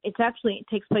government. It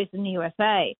takes place in the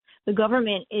USA. The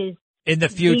government is... In the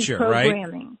future, right?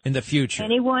 In the future.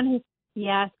 Anyone who...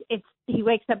 Yes, he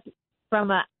wakes up from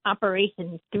an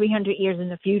operation 300 years in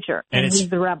the future, and he's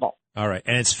the rebel. All right,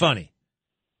 and it's funny.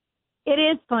 It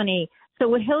is funny. So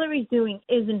what Hillary's doing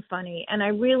isn't funny, and I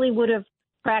really would have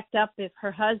cracked up if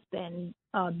her husband,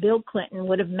 Bill Clinton,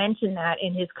 would have mentioned that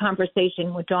in his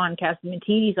conversation with John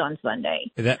Catsimatidis on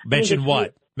Sunday. Mention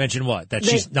what? That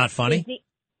she's not funny?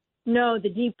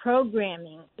 The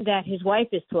deprogramming that his wife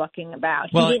is talking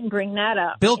about. Well, he didn't bring that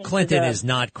up. Bill Clinton is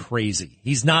not crazy.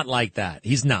 He's not like that.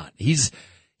 He's not.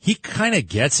 He kind of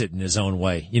gets it in his own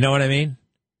way. You know what I mean?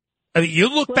 You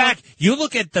look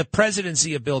at the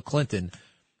presidency of Bill Clinton.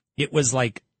 It was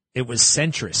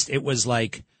centrist. It was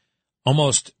like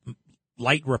almost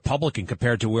light Republican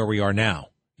compared to where we are now.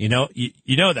 You know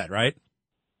that, right?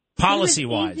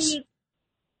 Policy-wise.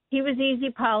 He was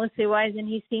easy policy-wise, and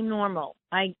he seemed normal.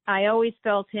 I always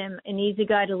felt him an easy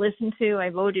guy to listen to. I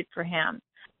voted for him.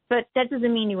 But that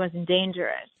doesn't mean he wasn't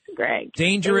dangerous, Greg.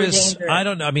 Dangerous. I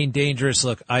don't know. I mean, dangerous.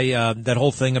 Look, that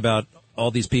whole thing about all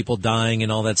these people dying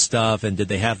and all that stuff, and did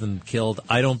they have them killed?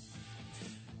 I don't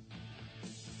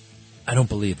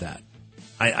believe that.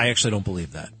 I actually don't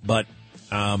believe that. But,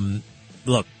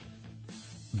 look,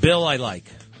 Bill, I like.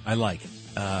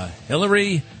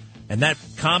 Hillary, and that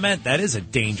comment, that is a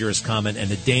dangerous comment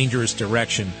and a dangerous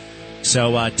direction.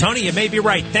 So, Tony, you may be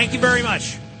right. Thank you very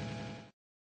much.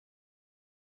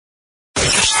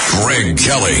 Greg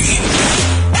Kelly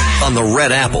on the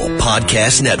Red Apple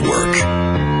Podcast Network.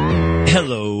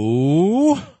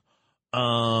 Hello.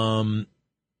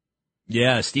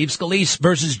 Steve Scalise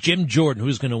versus Jim Jordan.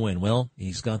 Who's going to win? Well,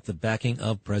 he's got the backing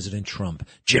of President Trump.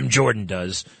 Jim Jordan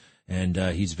does. And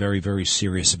he's very, very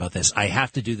serious about this. I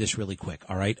have to do this really quick,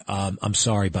 all right? I'm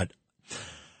sorry, but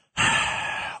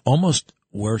almost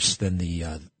worse than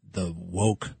the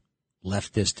woke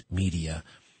leftist media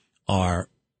are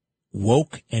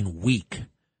woke and weak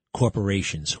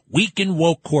corporations. Weak and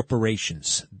woke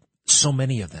corporations. So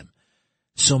many of them.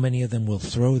 So many of them will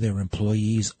throw their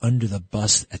employees under the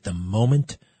bus at the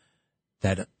moment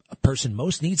that a person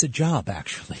most needs a job,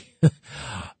 actually.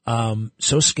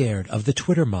 So scared of the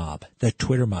Twitter mob. The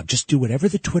Twitter mob. Just do whatever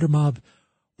the Twitter mob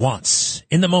wants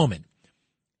in the moment.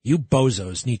 You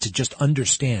bozos need to just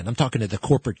understand. I'm talking to the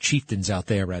corporate chieftains out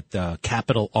there at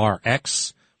Capital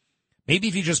RX. Maybe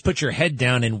if you just put your head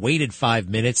down and waited 5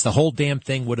 minutes, the whole damn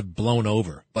thing would have blown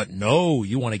over. But no,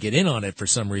 you want to get in on it for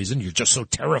some reason. You're just so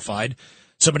terrified.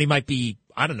 Somebody might be,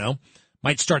 I don't know,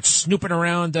 might start snooping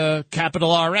around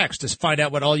Capital RX to find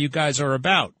out what all you guys are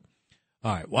about.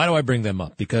 All right, why do I bring them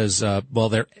up? Because,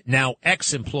 they're now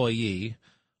ex-employee,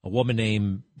 a woman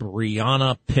named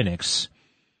Brianna Pinnock.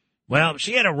 Well,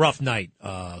 she had a rough night,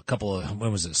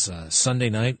 when was this,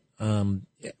 Sunday night?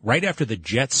 Right after the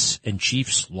Jets and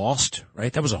Chiefs lost,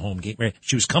 right? That was a home game, right?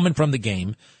 She was coming from the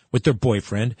game with their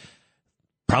boyfriend,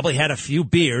 probably had a few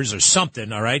beers or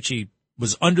something, all right? She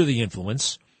was under the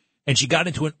influence, and she got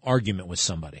into an argument with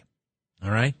somebody, all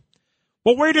right?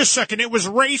 Well, wait a second, it was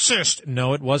racist.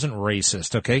 No, it wasn't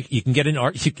racist, okay? You can get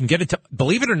into,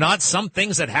 believe it or not, some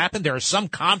things that happen, there are some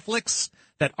conflicts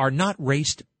that are not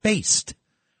race-based.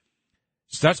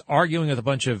 Starts arguing with a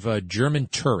bunch of German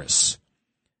tourists.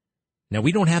 Now,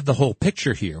 we don't have the whole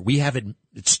picture here. We have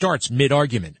it starts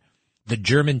mid-argument. The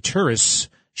German tourists,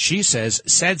 she says,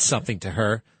 said something to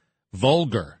her,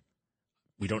 vulgar.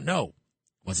 We don't know.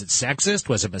 Was it sexist?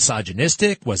 Was it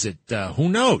misogynistic? Was it, who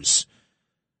knows?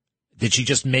 Did she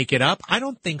just make it up? I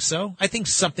don't think so. I think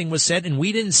something was said and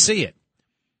we didn't see it.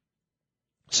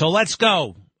 So let's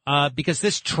go, because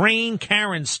this train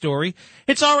Karen story,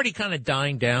 it's already kind of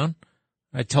dying down.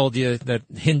 I told you that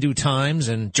Hindu Times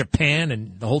and Japan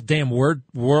and the whole damn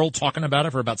world talking about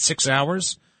it for about 6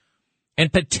 hours.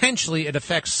 And potentially it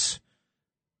affects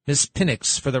Miss Pinnock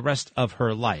for the rest of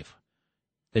her life.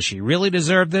 Does she really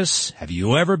deserve this? Have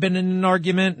you ever been in an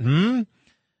argument?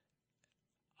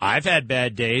 I've had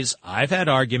bad days. I've had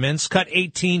arguments. Cut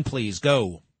 18, please.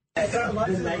 Go. I do.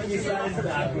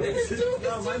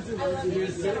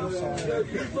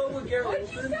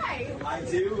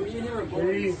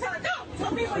 Breathe.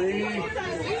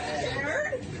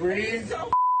 Breathe.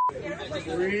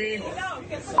 Breathe.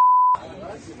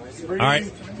 All right.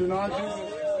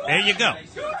 There you go.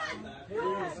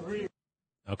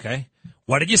 Okay.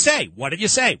 What did you say? What did you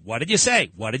say? What did you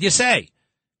say? What did you say?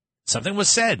 Something was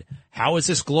said. How is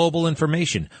this global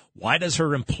information? Why does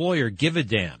her employer give a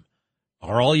damn?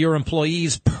 Are all your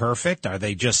employees perfect? Are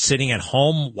they just sitting at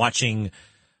home watching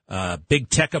big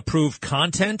tech approved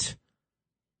content?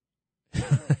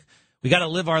 We got to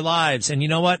live our lives. And you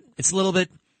know what? It's a little bit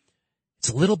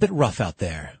rough out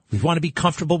there. We want to be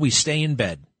comfortable. We stay in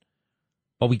bed.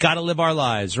 But we got to live our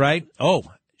lives, right?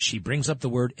 Oh, she brings up the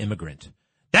word immigrant.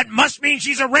 That must mean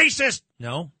she's a racist.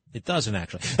 No, it doesn't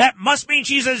actually. That must mean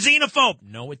she's a xenophobe.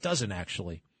 No, it doesn't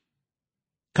actually.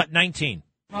 Cut 19.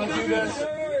 Not do this.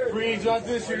 Breathe. Not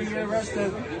this. You're going to get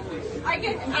arrested. I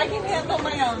can handle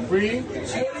my own. Breathe.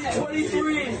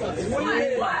 23.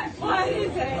 What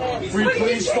is it? Breathe.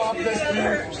 Please stop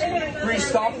this. Please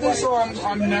stop this, or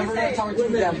I'm never going to talk to you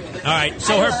again. All right.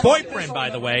 So her boyfriend,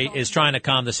 by the way, is trying to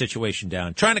calm the situation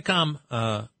down. Trying to calm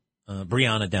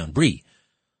Brianna down. Bree.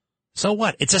 So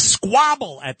what? It's a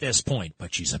squabble at this point,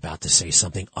 but she's about to say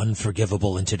something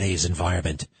unforgivable in today's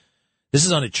environment. This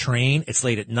is on a train. It's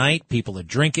late at night. People are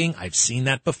drinking. I've seen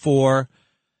that before.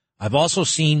 I've also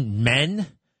seen men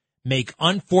make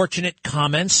unfortunate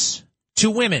comments to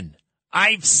women.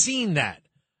 I've seen that.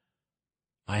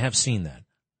 I have seen that.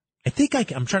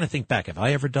 I'm trying to think back. Have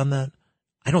I ever done that?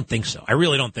 I don't think so. I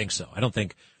really don't think so. I don't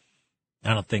think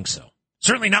so.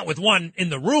 Certainly not with one in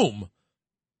the room.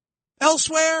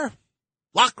 Elsewhere,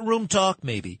 locker room talk,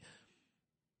 maybe.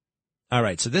 All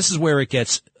right, so this is where it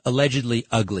gets allegedly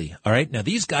ugly. All right, now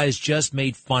these guys just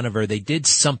made fun of her. They did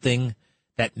something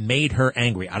that made her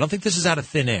angry. I don't think this is out of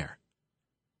thin air.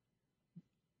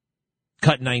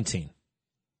 Cut 19.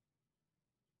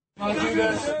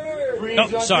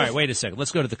 Oh, sorry, wait a second.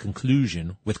 Let's go to the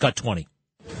conclusion with cut 20.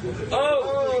 How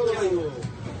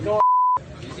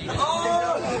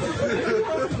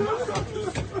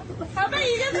about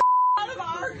you get the out of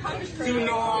our country? Do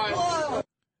not.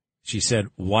 She said,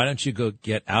 why don't you go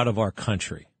get out of our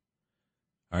country?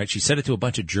 All right, she said it to a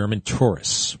bunch of German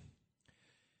tourists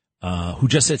who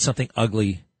just said something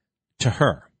ugly to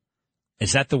her.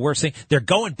 Is that the worst thing? They're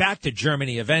going back to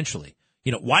Germany eventually.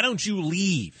 You know, why don't you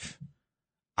leave?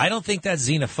 I don't think that's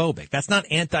xenophobic. That's not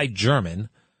anti-German.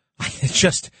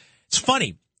 It's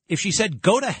funny. If she said,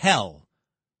 go to hell,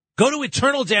 go to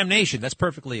eternal damnation, that's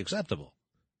perfectly acceptable.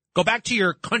 Go back to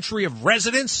your country of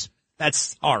residence,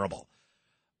 that's horrible.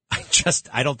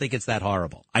 I don't think it's that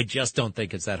horrible. I just don't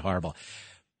think it's that horrible.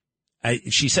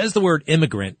 She says the word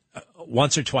immigrant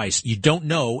once or twice. You don't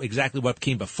know exactly what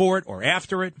came before it or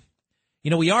after it.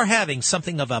 You know, we are having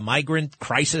something of a migrant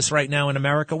crisis right now in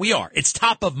America. We are. It's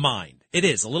top of mind. It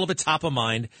is a little bit top of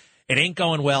mind. It ain't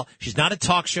going well. She's not a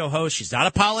talk show host. She's not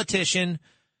a politician.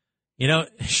 You know,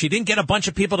 she didn't get a bunch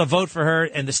of people to vote for her,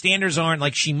 and the standards aren't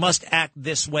like she must act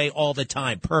this way all the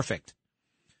time. Perfect.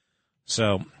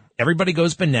 So everybody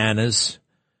goes bananas,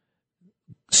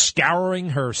 scouring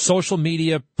her social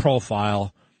media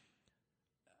profile.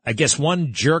 I guess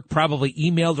one jerk probably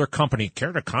emailed her company,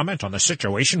 care to comment on the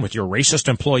situation with your racist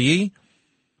employee?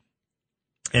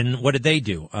 And what did they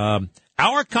do?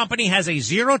 Our company has a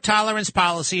zero-tolerance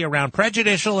policy around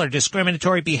prejudicial or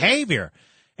discriminatory behavior.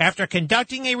 After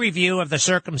conducting a review of the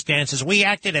circumstances, we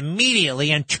acted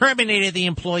immediately and terminated the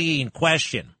employee in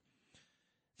question.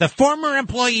 The former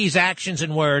employee's actions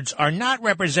and words are not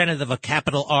representative of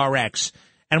Capital RX,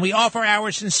 and we offer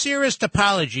our sincerest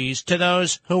apologies to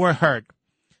those who were hurt.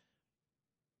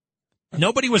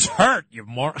 Nobody was hurt, you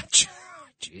moron.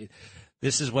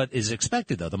 This is what is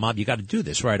expected, though. The mob, you got to do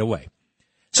this right away.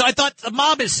 So I thought the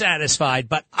mob is satisfied,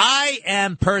 but I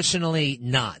am personally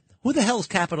not. Who the hell is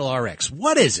Capital RX?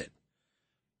 What is it?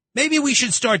 Maybe we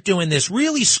should start doing this,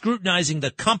 really scrutinizing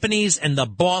the companies and the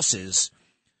bosses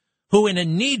who in a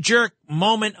knee-jerk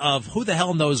moment of who the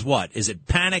hell knows what. Is it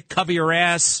panic, cover your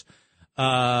ass,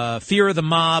 fear of the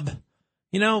mob?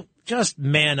 You know, just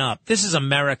man up. This is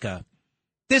America.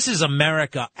 This is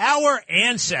America. Our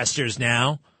ancestors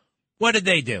now, what did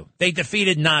they do? They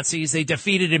defeated Nazis. They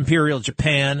defeated Imperial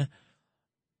Japan,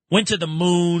 went to the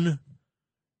moon.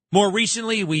 More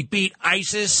recently, we beat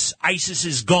ISIS. ISIS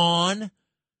is gone.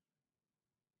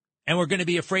 And we're going to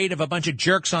be afraid of a bunch of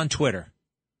jerks on Twitter.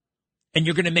 And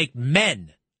you're going to make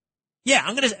men. Yeah,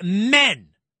 I'm going to say men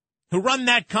who run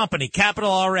that company,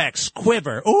 Capital RX,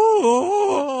 quiver.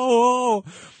 Ooh.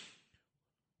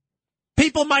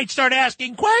 People might start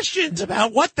asking questions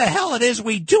about what the hell it is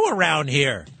we do around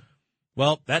here.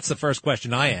 Well, that's the first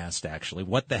question I asked, actually.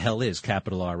 What the hell is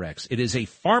Capital RX? It is a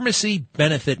pharmacy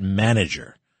benefit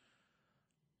manager.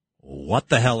 What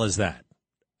the hell is that?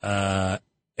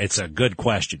 It's a good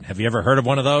question. Have you ever heard of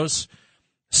one of those?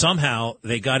 Somehow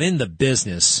they got in the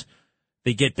business.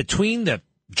 They get between the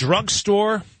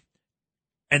drugstore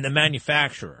and the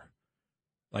manufacturer,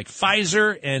 like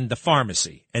Pfizer and the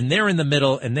pharmacy, and they're in the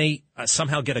middle, and they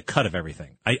somehow get a cut of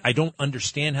everything. I don't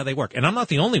understand how they work, and I'm not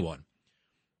the only one.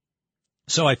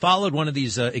 So I followed one of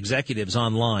these executives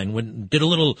online, did a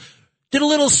little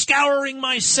scouring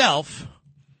myself,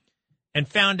 and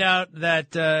found out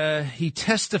that he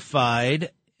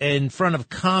testified in front of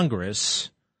Congress,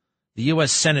 the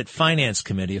U.S. Senate Finance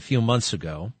Committee, a few months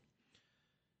ago.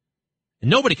 And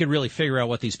nobody could really figure out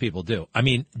what these people do. I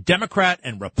mean, Democrat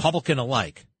and Republican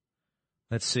alike.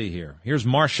 Let's see here. Here's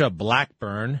Marsha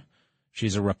Blackburn.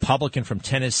 She's a Republican from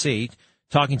Tennessee,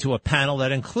 talking to a panel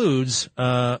that includes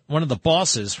one of the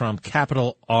bosses from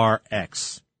Capital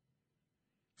RX.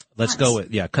 Let's go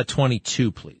with, cut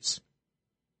 22, please.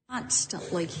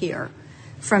 Constantly hear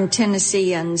from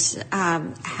Tennesseans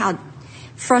how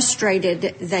frustrated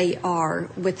they are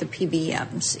with the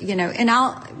PBMs. You know,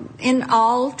 in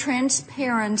all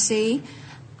transparency,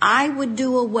 I would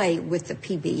do away with the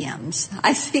PBMs.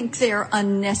 I think they're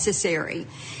unnecessary.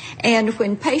 And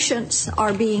when patients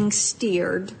are being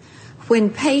steered,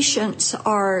 when patients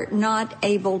are not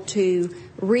able to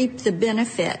reap the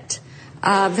benefit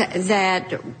of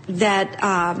that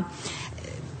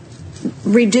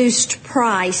reduced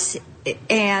price,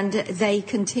 and they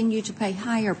continue to pay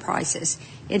higher prices,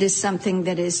 it is something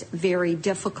that is very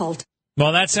difficult.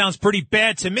 Well, that sounds pretty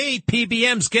bad to me.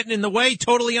 PBM's getting in the way,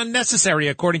 totally unnecessary,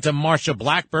 according to Marsha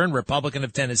Blackburn, Republican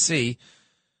of Tennessee.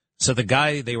 So the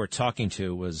guy they were talking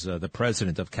to was the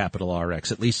president of Capital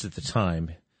RX, at least at the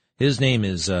time. His name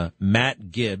is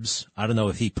Matt Gibbs. I don't know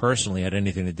if he personally had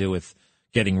anything to do with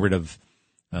getting rid of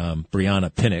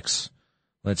Brianna Pinnock.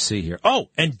 Let's see here. Oh,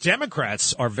 and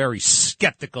Democrats are very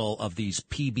skeptical of these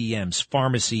PBMs,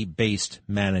 pharmacy-based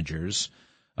managers,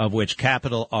 of which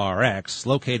Capital RX,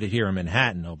 located here in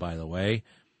Manhattan, oh, by the way,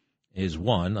 is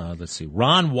one. Let's see.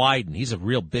 Ron Wyden, he's a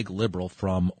real big liberal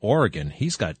from Oregon.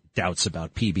 He's got doubts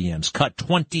about PBMs. Cut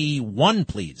 21,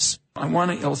 please. I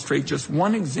want to illustrate just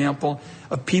one example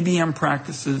of PBM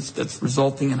practices that's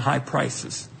resulting in high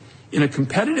prices. In a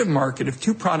competitive market, if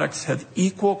two products have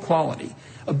equal quality,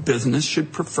 a business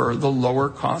should prefer the lower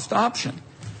cost option.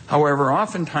 However,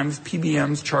 oftentimes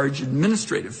PBMs charge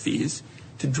administrative fees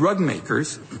to drug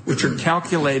makers, which are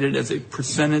calculated as a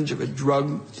percentage of a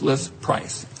drug list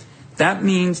price. That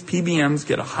means PBMs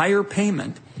get a higher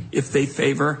payment if they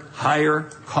favor higher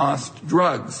cost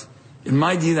drugs. In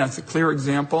my view, that's a clear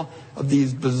example of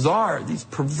these bizarre, these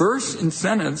perverse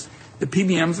incentives that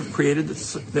PBMs have created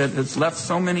that has left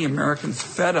so many Americans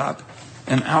fed up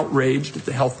and outraged at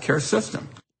the healthcare system.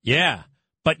 Yeah.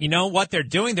 But you know what they're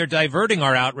doing? They're diverting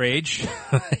our outrage.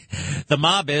 The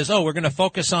mob is, we're going to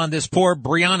focus on this poor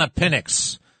Brianna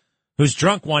Penix, who's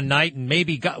drunk one night and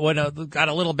maybe got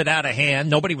a little bit out of hand.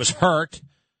 Nobody was hurt.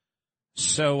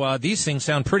 So these things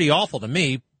sound pretty awful to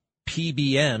me.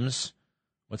 PBMs.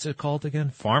 What's it called again?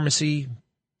 Pharmacy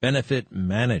Benefit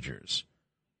Managers.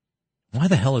 Why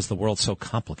the hell is the world so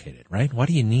complicated, right? Why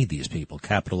do you need these people?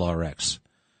 Capital RX.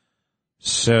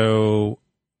 So,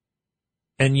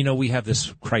 and you know, we have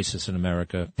this crisis in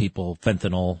America. People,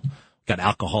 fentanyl, got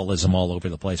alcoholism all over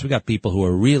the place. We got people who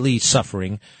are really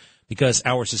suffering because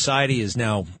our society is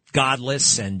now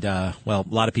godless. And, a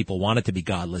lot of people want it to be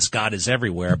godless. God is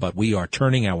everywhere, but we are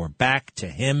turning our back to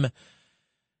him.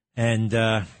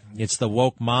 And it's the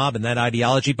woke mob and that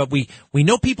ideology. But we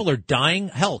know people are dying.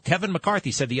 Hell, Kevin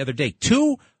McCarthy said the other day,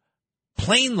 2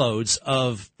 plane loads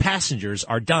of passengers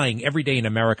are dying every day in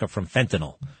America from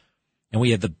fentanyl. And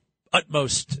we have the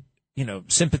utmost,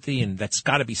 sympathy, and that's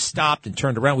got to be stopped and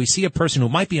turned around. We see a person who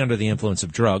might be under the influence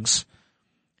of drugs.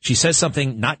 She says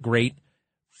something not great.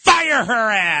 Fire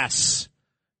her ass!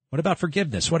 What about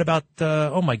forgiveness? What about,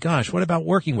 what about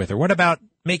working with her? What about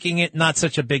making it not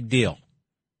such a big deal?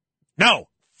 No,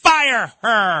 fire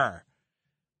her.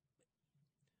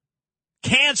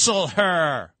 Cancel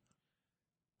her.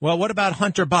 Well, what about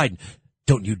Hunter Biden?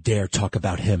 Don't you dare talk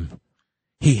about him.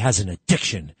 He has an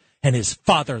addiction, and his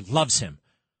father loves him.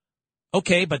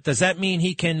 Okay, but does that mean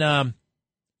he can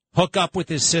hook up with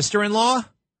his sister-in-law?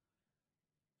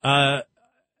 The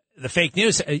fake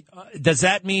news. Does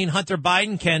that mean Hunter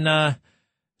Biden can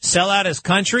sell out his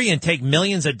country and take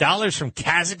millions of dollars from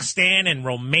Kazakhstan and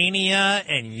Romania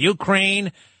and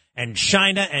Ukraine and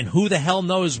China and who the hell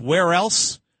knows where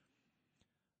else?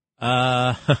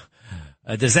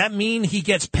 Does that mean he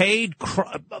gets paid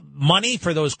money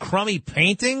for those crummy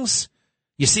paintings?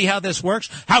 You see how this works?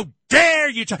 How dare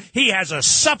you? He has a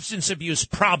substance abuse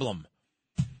problem.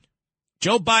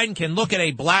 Joe Biden can look at a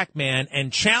black man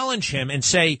and challenge him and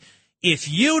say, if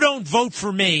you don't vote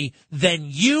for me, then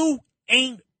you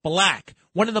ain't black.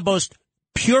 One of the most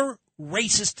pure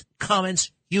racist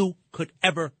comments you could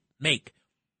ever make.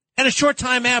 And a short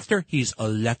time after, he's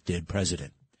elected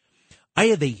president. I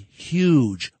have a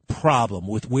huge problem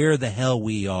with where the hell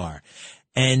we are.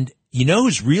 And you know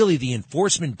who's really the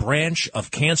enforcement branch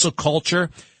of cancel culture?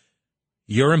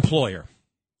 Your employer.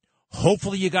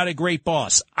 Hopefully you got a great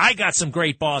boss. I got some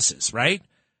great bosses, right?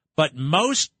 But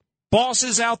most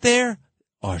bosses out there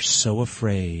are so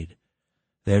afraid.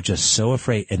 They're just so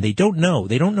afraid, and they don't know.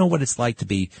 They don't know what it's like to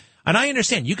be. And I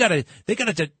understand. They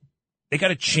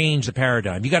gotta change the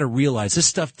paradigm. You gotta realize this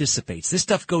stuff dissipates. This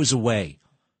stuff goes away.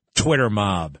 Twitter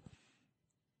mob.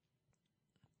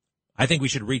 I think we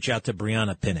should reach out to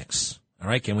Brianna Penix. All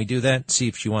right, can we do that? See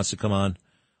if she wants to come on.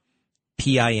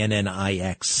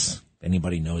 Pinnix.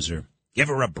 Anybody knows her? Give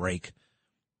her a break.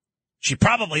 She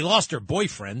probably lost her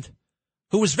boyfriend,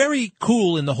 who was very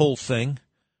cool in the whole thing.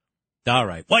 All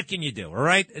right, what can you do? All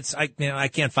right, I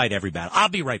can't fight every battle. I'll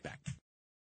be right back.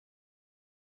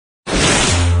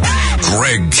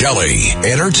 Greg Kelly,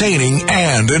 entertaining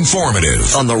and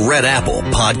informative on the Red Apple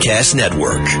Podcast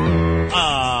Network.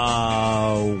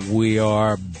 We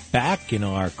are back in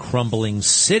our crumbling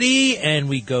city, and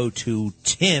we go to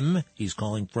Tim. He's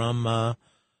calling from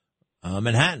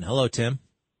Manhattan. Hello, Tim.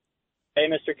 Hey,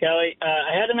 Mr. Kelly.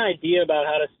 I had an idea about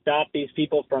how to stop these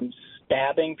people from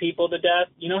stabbing people to death.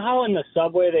 You know how in the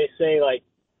subway they say,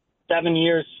 7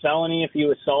 years felony if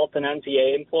you assault an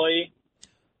MTA employee?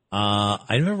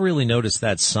 I never really noticed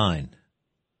that sign.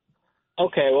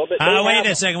 Okay, well, but wait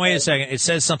a second. It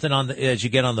says something as you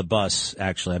get on the bus,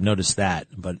 actually. I've noticed that,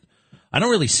 but I don't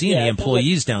really see any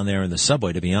employees down there in the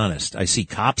subway, to be honest. I see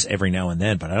cops every now and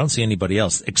then, but I don't see anybody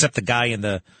else, except the guy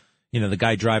the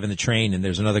guy driving the train, and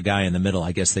there's another guy in the middle.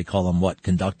 I guess they call them,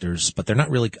 conductors, but they're not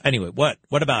really. Anyway, what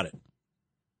about it?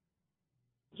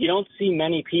 You don't see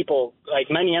many people,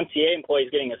 many MTA employees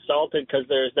getting assaulted because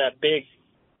there's that big,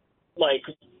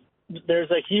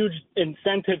 there's a huge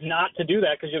incentive not to do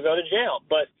that because you'll go to jail.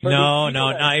 But no,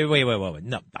 wait.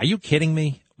 No, are you kidding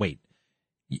me? Wait,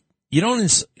 they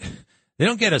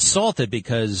don't get assaulted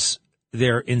because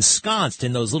they're ensconced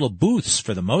in those little booths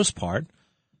for the most part.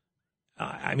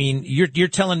 I mean, you're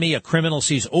telling me a criminal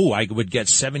sees, I would get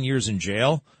 7 years in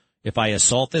jail if I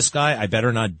assault this guy. I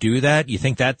better not do that. You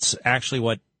think that's actually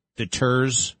what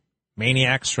deters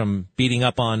maniacs from beating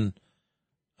up on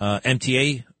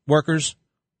MTA workers?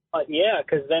 Yeah,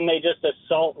 because then they just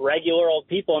assault regular old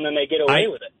people and then they get away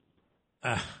with it.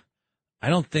 I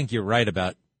don't think you're right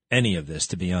about any of this,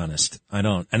 to be honest. I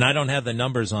don't. And I don't have the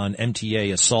numbers on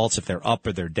MTA assaults, if they're up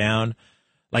or they're down.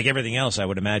 Like everything else, I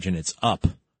would imagine it's up,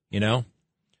 you know?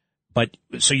 But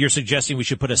so you're suggesting we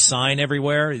should put a sign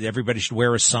everywhere? Everybody should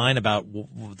wear a sign about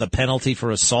the penalty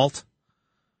for assault?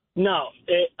 No.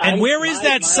 And where is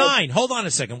that sign? Hold on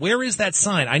a second. Where is that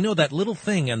sign? I know that little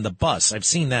thing on the bus. I've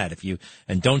seen that.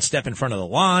 And don't step in front of the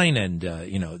line, and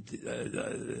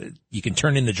you can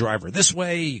turn in the driver this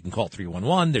way. You can call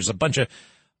 311. There's a bunch of,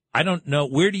 I don't know.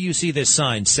 Where do you see this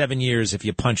sign? 7 years if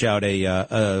you punch out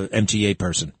a MTA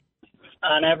person.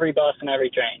 On every bus and every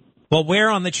train. Well, where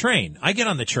on the train? I get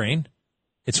on the train.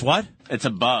 It's what? It's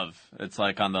above. It's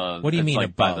like on the. What do you mean like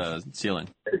above? By the ceiling.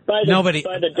 By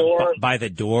the door. By the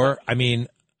door. I mean,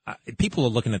 people are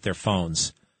looking at their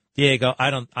phones. Diego, I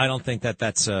don't think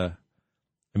that's I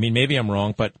mean, maybe I'm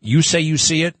wrong, but you say you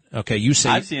see it. Okay, you say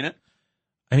I've seen it.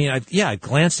 I mean, I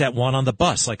glanced at one on the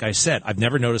bus. Like I said, I've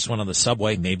never noticed one on the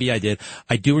subway. Maybe I did.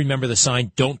 I do remember the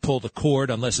sign, "Don't pull the cord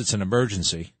unless it's an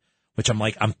emergency," which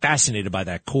I'm fascinated by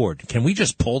that cord. Can we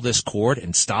just pull this cord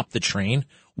and stop the train?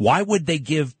 Why would they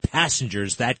give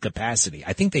passengers that capacity?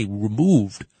 I think they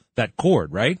removed that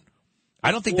cord, right?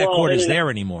 I don't think that cord is there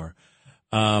anymore.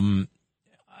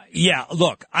 Yeah,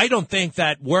 look, I don't think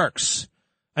that works.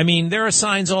 I mean, there are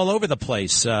signs all over the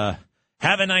place.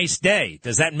 Have a nice day.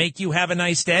 Does that make you have a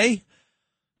nice day?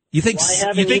 You think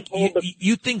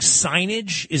you think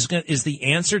signage is the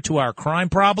answer to our crime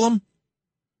problem?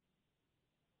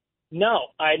 No,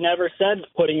 I never said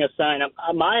putting a sign up.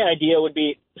 My idea would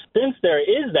be, since there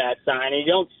is that sign, and you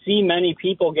don't see many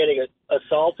people getting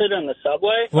assaulted on the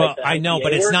subway. Well, I know,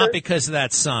 but it's not because of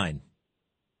that sign.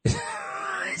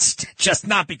 It's just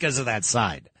not because of that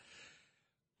sign.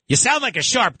 You sound like a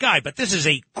sharp guy, but this is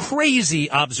a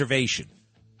crazy observation,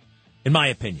 in my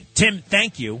opinion. Tim,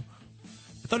 thank you.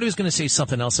 I thought he was going to say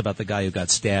something else about the guy who got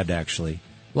stabbed, actually.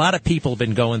 A lot of people have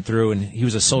been going through, and he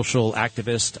was a social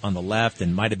activist on the left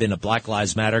and might have been a Black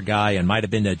Lives Matter guy and might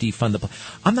have been a defund the...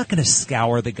 I'm not going to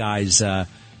scour the guy's,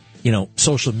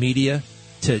 social media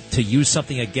to use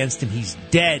something against him. He's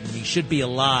dead and he should be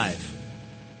alive.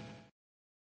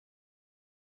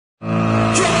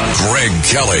 Greg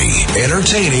Kelly,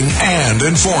 entertaining and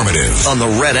informative on the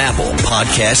Red Apple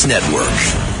Podcast Network.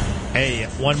 Hey,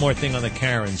 one more thing on the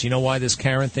Karens. You know why this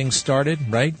Karen thing started,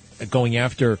 right? Going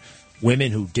after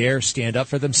women who dare stand up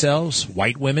for themselves,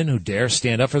 white women who dare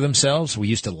stand up for themselves. We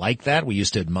used to like that. We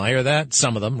used to admire that.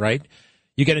 Some of them, right?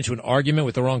 You get into an argument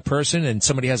with the wrong person and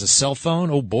somebody has a cell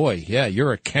phone. Oh, boy. Yeah,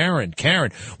 you're a Karen.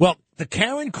 Karen. Well, the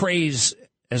Karen craze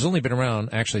has only been around,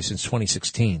 actually, since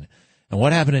 2016. And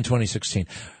what happened in 2016?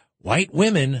 White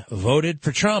women voted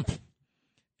for Trump.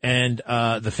 And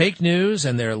the fake news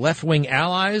and their left-wing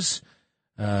allies,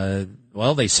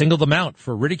 they singled them out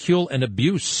for ridicule and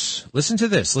abuse. Listen to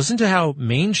this. Listen to how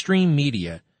mainstream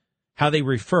media, how they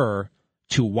refer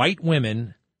to white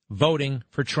women voting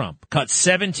for Trump. Cut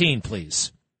 17,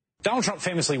 please. Donald Trump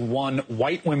famously won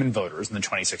white women voters in the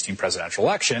 2016 presidential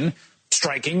election.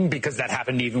 Striking, because that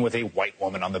happened even with a white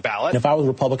woman on the ballot. If I was a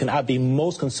Republican, I'd be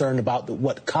most concerned about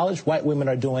what college white women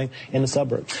are doing in the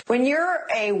suburbs. When you're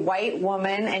a white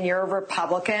woman and you're a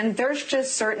Republican, there's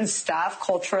just certain stuff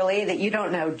culturally that you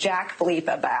don't know jack bleep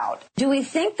about. Do we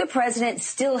think the president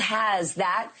still has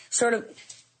that sort of,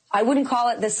 I wouldn't call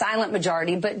it the silent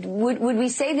majority, but would we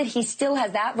say that he still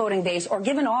has that voting base? Or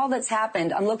given all that's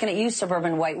happened, I'm looking at you,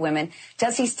 suburban white women,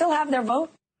 does he still have their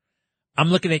vote? I'm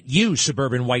looking at you,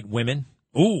 suburban white women.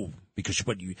 Ooh, because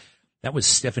that was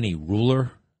Stephanie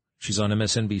Ruler. She's on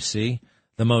MSNBC.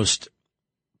 The most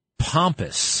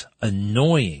pompous,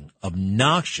 annoying,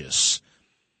 obnoxious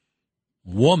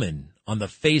woman on the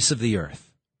face of the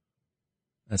earth.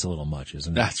 That's a little much,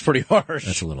 isn't it? That's pretty harsh.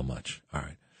 That's a little much. All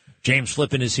right. James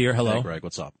Flippin is here. Hello. Hey, Greg.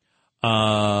 What's up?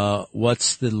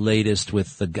 What's the latest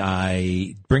with the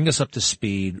guy? Bring us up to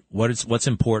speed. What's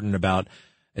important about...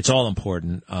 It's all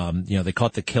important. They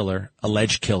caught the killer,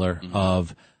 alleged killer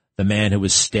of the man who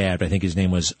was stabbed. I think his name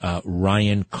was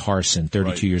Ryan Carson,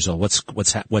 32 years old.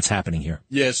 What's happening here?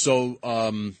 Yeah, so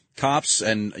cops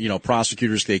and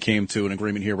prosecutors, they came to an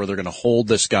agreement here where they're going to hold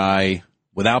this guy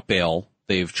without bail.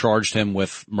 They've charged him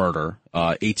with murder.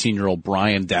 18-year-old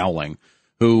Brian Dowling,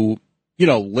 who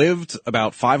lived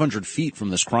about 500 feet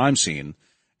from this crime scene.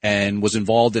 and was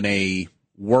involved in a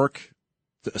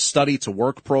study to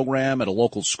work program at a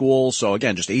local school. So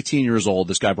again, just 18 years old,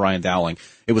 this guy, Brian Dowling.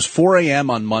 It was 4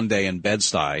 a.m. on Monday in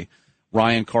Bed-Stuy.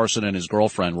 Ryan Carson and his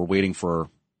girlfriend were waiting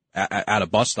at a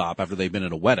bus stop after they'd been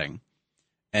at a wedding.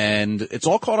 And it's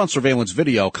all caught on surveillance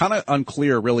video. Kind of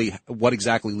unclear really what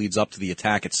exactly leads up to the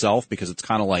attack itself, because it's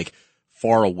kind of like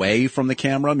far away from the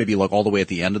camera, maybe like all the way at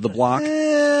the end of the block.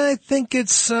 I think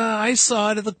I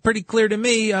saw it. It looked pretty clear to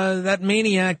me. That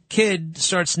maniac kid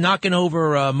starts knocking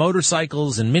over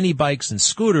motorcycles and mini bikes and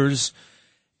scooters.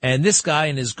 And this guy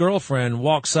and his girlfriend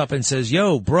walks up and says,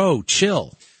 "Yo, bro,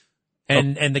 chill."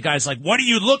 And the guy's like, "What are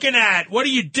you looking at? What are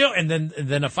you doing?" And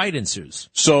then a fight ensues.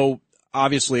 So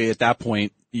obviously at that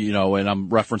point, and I'm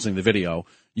referencing the video,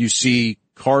 you see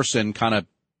Carson kind of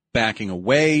backing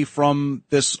away from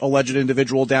this alleged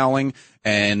individual, Dowling,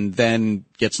 and then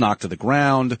gets knocked to the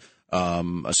ground.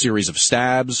 A series of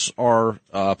stabs are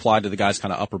applied to the guy's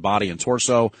kind of upper body and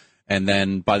torso. And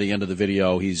then by the end of the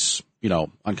video, he's,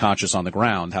 unconscious on the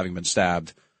ground, having been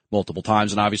stabbed multiple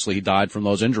times. And obviously he died from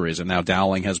those injuries. And now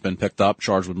Dowling has been picked up,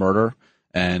 charged with murder.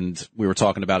 And we were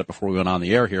talking about it before we went on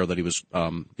the air here, that he was,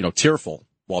 tearful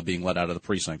while being let out of the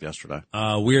precinct yesterday.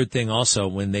 Weird thing also,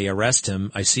 when they arrest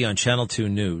him, I see on Channel 2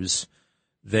 News,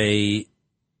 they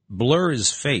blur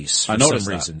his face for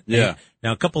some reason. Yeah. And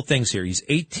now, a couple things here. He's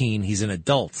 18. He's an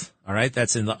adult. All right.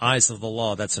 That's in the eyes of the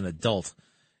law. That's an adult.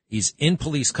 He's in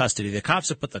police custody. The cops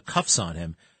have put the cuffs on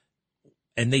him.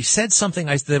 And they said something.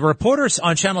 The reporters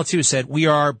on Channel 2 said, "We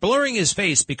are blurring his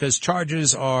face because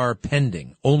charges are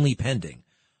pending, only pending."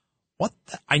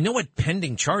 I know what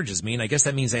pending charges mean. I guess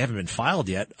that means they haven't been filed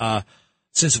yet.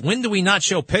 Since when do we not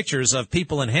show pictures of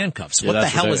people in handcuffs? What the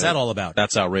hell is that all about?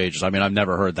 That's outrageous. I mean, I've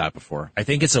never heard that before. I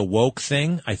think it's a woke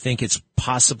thing. I think it's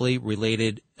possibly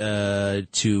related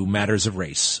to matters of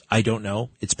race. I don't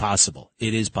know. It's possible.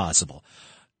 It is possible.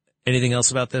 Anything else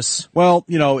about this? Well,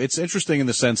 it's interesting in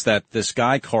the sense that this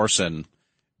guy Carson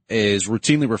is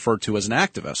routinely referred to as an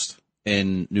activist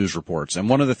in news reports. And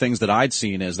one of the things that I'd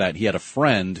seen is that he had a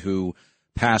friend who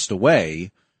passed away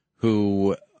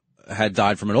who had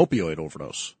died from an opioid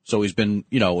overdose. So he's been,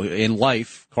 in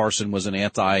life, Carson was an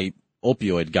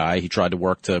anti-opioid guy. He tried to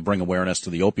work to bring awareness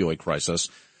to the opioid crisis.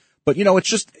 But,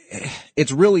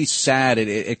 it's really sad.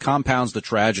 It compounds the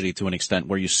tragedy to an extent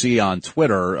where you see on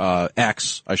Twitter,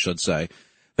 X, I should say,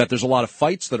 that there's a lot of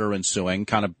fights that are ensuing,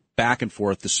 kind of back and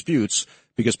forth disputes,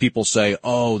 because people say,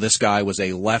 "Oh, this guy was a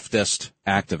leftist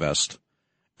activist."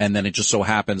 And then it just so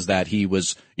happens that he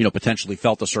was, potentially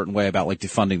felt a certain way about like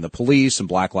defunding the police and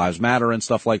Black Lives Matter and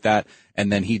stuff like that.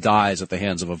 And then he dies at the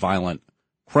hands of a violent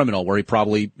criminal where he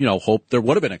probably, hoped there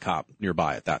would have been a cop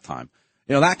nearby at that time.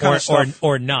 That kind of stuff.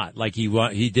 Or not, like he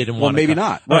didn't want. Well, maybe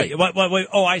not. Right. Wait.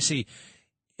 Oh, I see.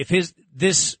 If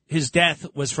his death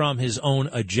was from his own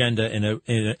agenda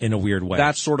in a weird way.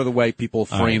 That's sort of the way people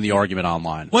frame the argument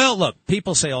online. Well, look,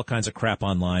 people say all kinds of crap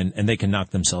online and they can knock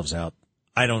themselves out.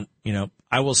 I don't,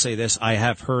 I will say this. I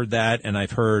have heard that, and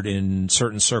I've heard in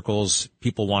certain circles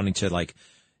people wanting to like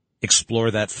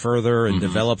explore that further and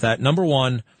develop that. Number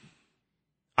one,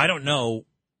 I don't know.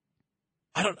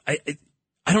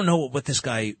 I don't know what this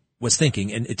guy was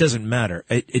thinking, and it doesn't matter.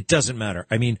 It doesn't matter.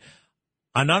 I mean,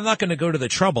 I'm not going to go to the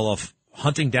trouble of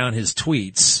hunting down his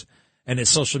tweets and his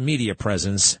social media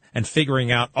presence and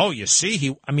figuring out, oh, you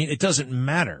see, it doesn't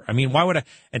matter. I mean, why would I?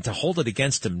 And to hold it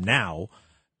against him now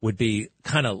would be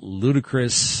kind of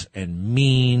ludicrous and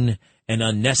mean and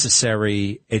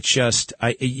unnecessary. It's just,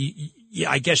 I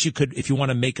guess you could, if you want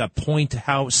to make a point,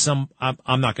 I'm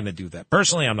not going to do that.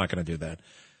 Personally, I'm not going to do that.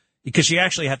 Because you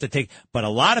actually have to but a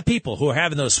lot of people who are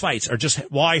having those fights are just,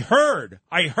 well, I heard.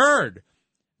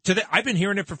 I've been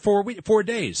hearing it for 4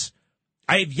 days.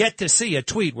 I have yet to see a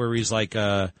tweet where he's like,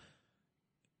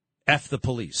 F the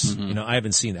police. I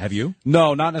haven't seen that. Have you?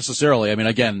 No, not necessarily. I mean,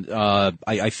 again,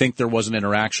 I think there was an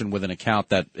interaction with an account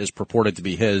that is purported to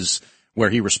be his, where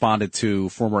he responded to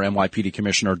former NYPD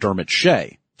Commissioner Dermot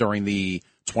Shea during the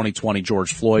 2020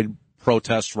 George Floyd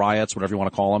protests, riots, whatever you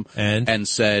want to call them, and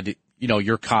said,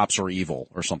 your cops are evil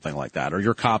or something like that, or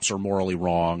your cops are morally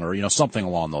wrong, or, something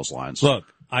along those lines. Look,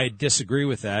 I disagree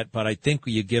with that, but I think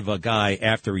you give a guy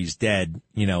after he's dead,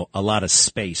 a lot of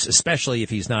space, especially if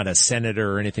he's not a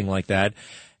senator or anything like that.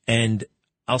 And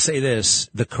I'll say this,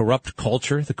 the corrupt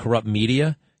culture, the corrupt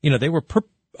media, they were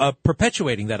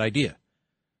perpetuating that idea,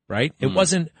 right? It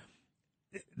wasn't,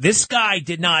 this guy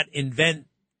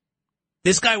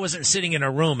wasn't sitting in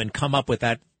a room and come up with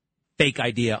that fake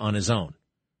idea on his own.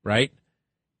 Right?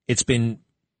 It's been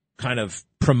kind of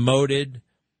promoted,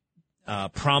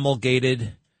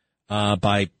 promulgated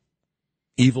by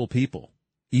evil people,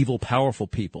 evil, powerful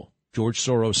people, George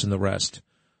Soros and the rest.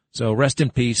 So rest in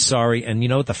peace. Sorry. And you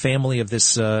know, the family of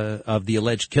this, of the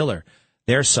alleged killer,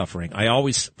 they're suffering. I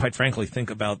always, quite frankly, think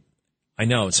about, I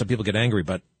know some people get angry,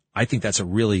 but I think that's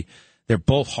they're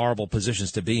both horrible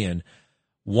positions to be in.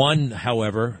 One,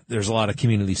 however, there's a lot of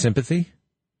community sympathy,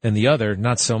 and the other,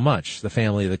 not so much. The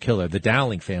family of the killer, the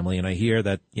Dowling family. And I hear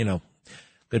that, you know,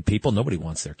 good people, nobody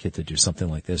wants their kid to do something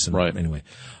like this. And right. Anyway.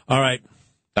 All right.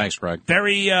 Thanks, Greg.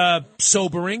 Very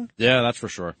sobering. Yeah, that's for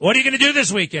sure. What are you going to do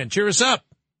this weekend? Cheer us up.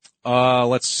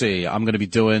 Let's see. I'm going to be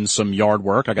doing some yard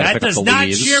work. I got to pick up the leaves. That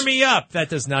does not cheer me up. That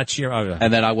does not cheer.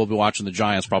 And then I will be watching the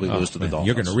Giants probably lose to the Dolphins.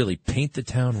 You're going to really paint the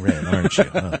town red, aren't you?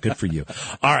 Good for you.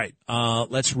 All right.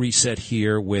 Let's reset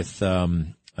here with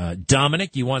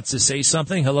Dominic. You want to say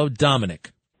something? Hello,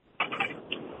 Dominic.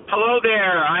 Hello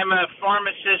there. I'm a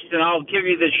pharmacist, and I'll give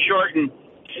you the short and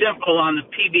simple on the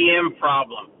PBM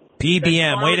problem.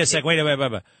 PBM. Wait a sec. Wait.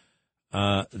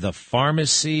 The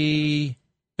pharmacy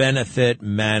benefit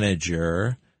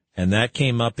manager, and that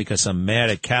came up because I'm mad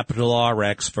at Capital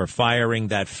RX for firing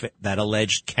that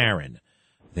alleged Karen.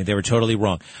 I think they were totally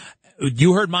wrong.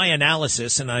 You heard my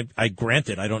analysis, and I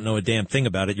granted I don't know a damn thing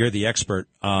about it. You're the expert,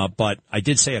 but I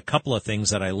did say a couple of things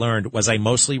that I learned. Was I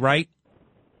mostly right?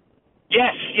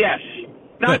 Yes.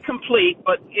 Not complete,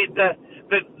 but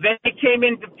they came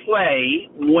into play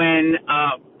when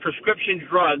prescription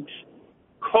drugs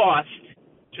cost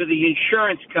to the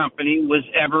insurance company was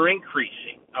ever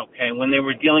increasing, okay, when they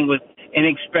were dealing with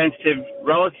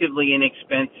relatively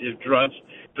inexpensive drugs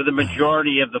for the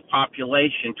majority of the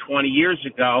population 20 years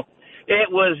ago.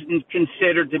 It was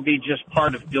considered to be just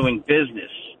part of doing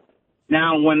business.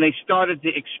 Now, when they started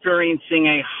experiencing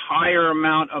a higher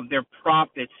amount of their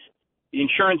profits, the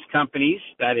insurance companies,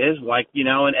 that is, like, you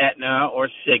know, an Aetna or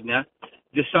Cigna,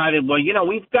 decided, well, you know,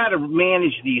 we've got to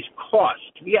manage these costs.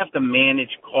 We have to manage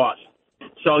costs.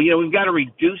 So, you know, we've got to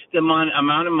reduce the amount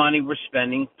of money we're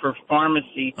spending for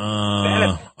pharmacy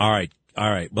benefits. All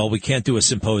right. Well, we can't do a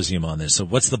symposium on this. So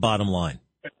what's the bottom line?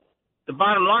 The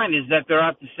bottom line is that they're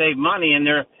out to save money, and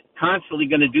they're constantly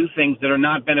going to do things that are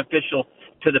not beneficial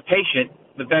to the patient,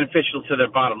 but beneficial to their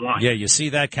bottom line. Yeah, you see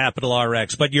that, Capital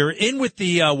RX. But you're in with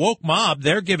the woke mob.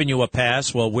 They're giving you a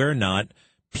pass. Well, we're not.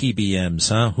 PBMs,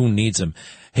 huh? Who needs them?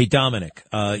 Hey, Dominic,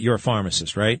 you're a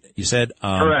pharmacist, right? You said?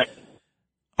 Correct.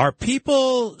 Are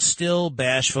people still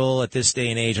bashful at this day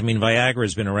and age? I mean, Viagra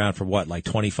has been around for what, like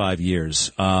 25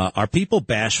 years. Are people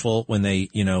bashful when they,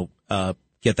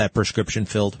 get that prescription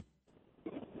filled?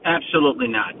 Absolutely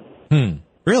not.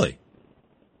 Really?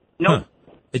 No. Huh.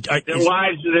 Their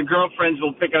wives or their girlfriends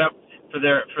will pick it up for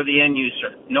the end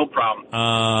user. No problem.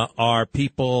 Are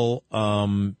people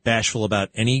bashful about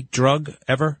any drug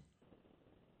ever?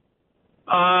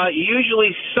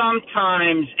 Usually,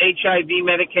 sometimes HIV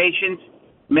medications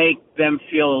make them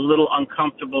feel a little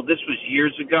uncomfortable. This was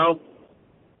years ago,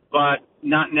 but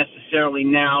not necessarily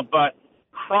now. But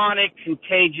chronic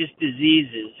contagious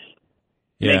diseases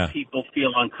make people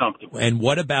feel uncomfortable. And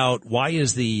what about why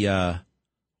is the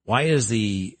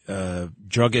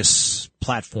druggist's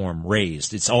platform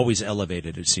raised? It's always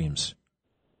elevated, it seems.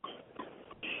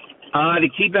 To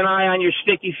keep an eye on your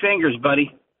sticky fingers,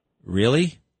 buddy.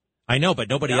 Really? I know, but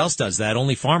nobody else does that.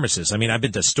 Only pharmacists. I mean, I've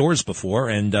been to stores before,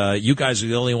 and you guys are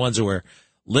the only ones who are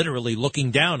literally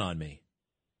looking down on me.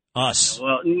 Us.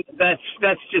 Well,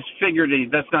 that's just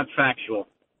figurative. That's not factual.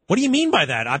 What do you mean by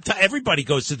that? Everybody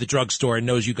goes to the drugstore and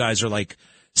knows you guys are like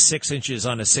 6 inches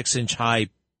on a 6-inch high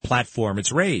platform.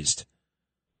 It's raised.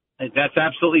 That's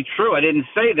absolutely true. I didn't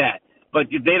say that. But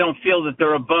they don't feel that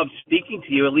they're above speaking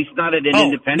to you, at least not at an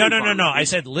independent pharmacy. No. I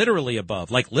said literally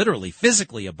above, like literally,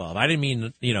 physically above. I didn't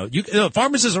mean,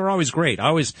 pharmacists are always great.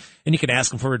 And you can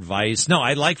ask them for advice. No,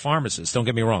 I like pharmacists, don't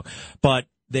get me wrong. But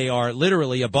they are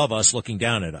literally above us looking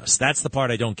down at us. That's the part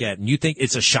I don't get. And you think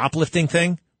it's a shoplifting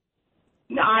thing?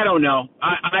 No, I don't know.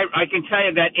 I can tell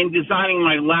you that in designing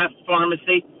my last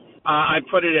pharmacy, I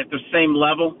put it at the same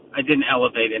level. I didn't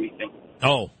elevate anything.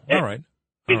 Oh, all right.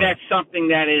 That's something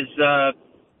that is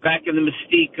back in the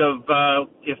mystique of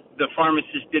if the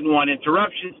pharmacist didn't want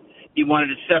interruptions, he wanted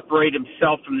to separate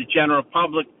himself from the general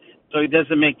public so he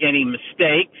doesn't make any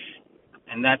mistakes.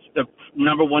 And that's the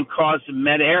number one cause of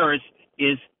med errors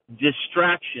is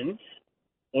distractions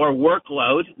or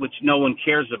workload, which no one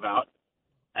cares about.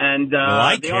 And well,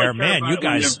 I care, man. You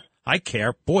guys, I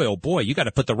care. Boy, oh boy, you got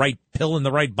to put the right pill in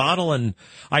the right bottle. And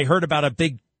I heard about a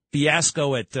big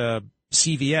fiasco at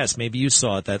CVS. Maybe you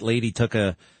saw it. That lady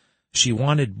she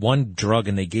wanted one drug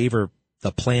and they gave her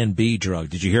the Plan B drug.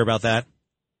 Did you hear about that?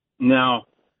 No.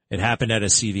 It happened at a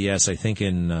CVS, I think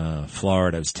in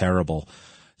Florida. It was terrible.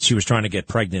 She was trying to get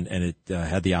pregnant and it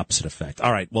had the opposite effect.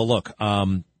 All right. Well, look,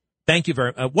 Thank you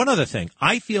very much. One other thing.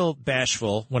 I feel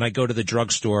bashful when I go to the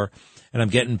drugstore and I'm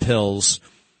getting pills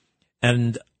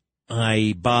and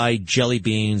I buy jelly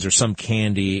beans or some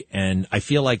candy, and I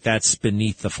feel like that's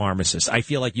beneath the pharmacist. I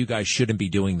feel like you guys shouldn't be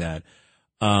doing that.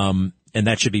 And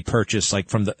that should be purchased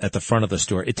like at the front of the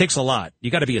store. It takes a lot. You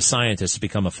got to be a scientist to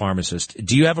become a pharmacist.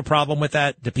 Do you have a problem with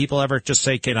that? Do people ever just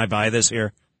say, "Can I buy this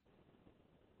here?"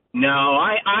 No,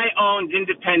 I owned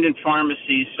independent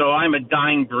pharmacies, so I'm a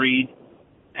dying breed,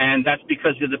 and that's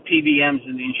because of the PBMs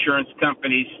and the insurance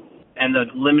companies and the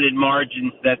limited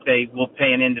margins that they will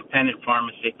pay an independent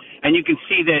pharmacy. And you can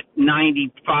see that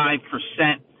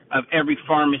 95% of every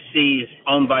pharmacy is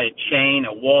owned by a chain,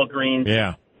 a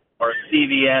Walgreens or a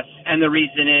CVS. And the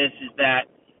reason is that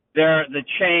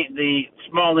the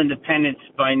small independents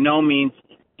by no means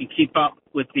can keep up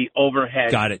with the overhead.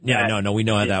 Got it. Yeah, no, we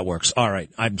know how that works. All right.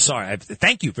 I'm sorry.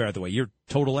 Thank you, by the way. You're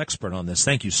a total expert on this.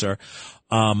 Thank you, sir.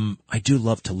 I do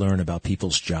love to learn about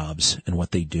people's jobs and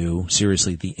what they do.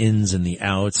 Seriously, the ins and the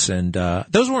outs. And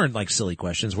those weren't like silly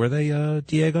questions, were they,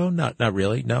 Diego? Not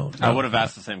really. No. I would have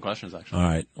asked the same questions, actually. All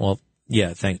right. Well,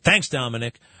 yeah, thanks,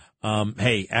 Dominic.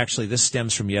 Hey, actually, this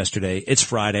stems from yesterday. It's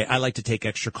Friday. I like to take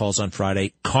extra calls on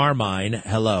Friday. Carmine,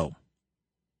 hello.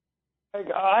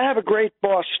 I have a great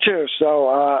boss too, so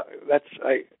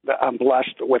I'm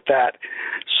blessed with that.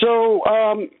 So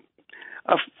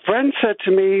a friend said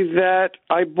to me that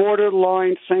I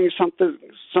borderline saying something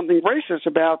racist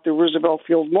about the Roosevelt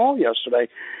Field Mall yesterday,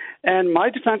 and my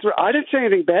defense was I didn't say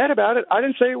anything bad about it. I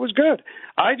didn't say it was good.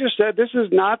 I just said this is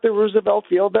not the Roosevelt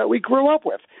Field that we grew up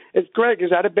with. Greg,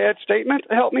 is that a bad statement?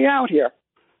 Help me out here.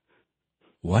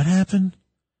 What happened?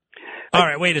 All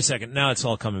right, wait a second. Now it's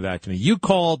all coming back to me. You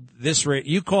called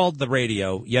the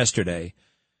radio yesterday,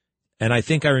 and I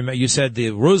think I remember you said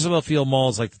the Roosevelt Field Mall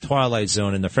is like the Twilight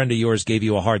Zone, and a friend of yours gave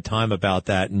you a hard time about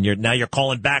that, and now you're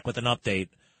calling back with an update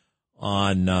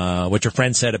on what your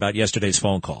friend said about yesterday's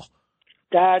phone call.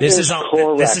 This is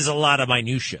correct. This is a lot of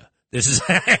minutia. This is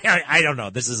I don't know.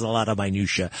 This is a lot of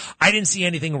minutia. I didn't see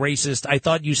anything racist. I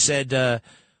thought you said.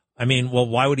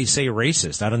 Why would he say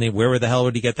racist? I don't know. Where the hell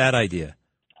would he get that idea?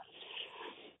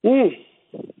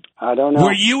 I don't know.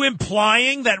 Were you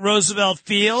implying that Roosevelt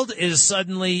Field is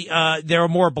suddenly there are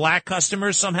more black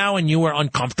customers somehow, and you were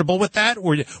uncomfortable with that?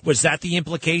 Or was that the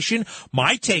implication?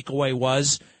 My takeaway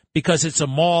was because it's a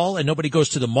mall and nobody goes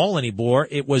to the mall anymore,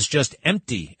 it was just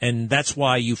empty, and that's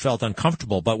why you felt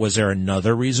uncomfortable. But was there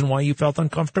another reason why you felt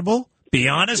uncomfortable? Be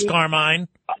honest, Carmine.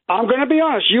 I'm going to be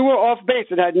honest. You were off base.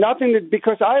 It had nothing to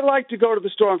because I like to go to the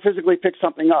store and physically pick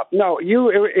something up. No, he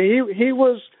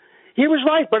was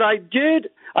right, but I did.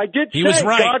 He was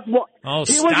right. He stop.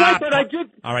 was right, but I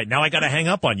did. All right, now I got to hang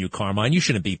up on you, Carmine. You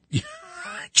shouldn't be.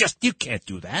 You can't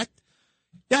do that.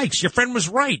 Yikes! Your friend was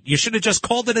right. You should have just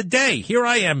called it a day. Here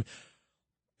I am.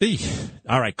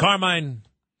 All right, Carmine.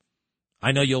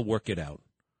 I know you'll work it out.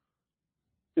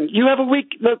 You have a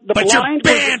week. But blind you're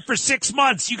banned for 6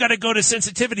 months. You got to go to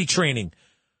sensitivity training.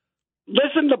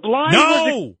 Listen, the blind.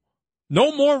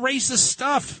 No more racist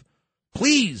stuff,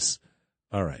 please.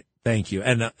 All right. Thank you.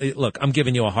 And look, I'm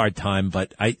giving you a hard time,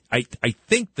 but I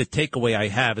think the takeaway I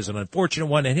have is an unfortunate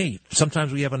one. And hey,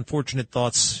 sometimes we have unfortunate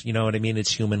thoughts. You know what I mean?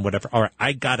 It's human, whatever. All right.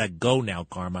 I got to go now,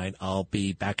 Carmine. I'll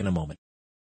be back in a moment.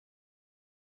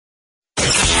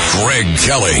 Greg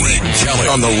Kelly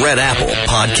on the Red Apple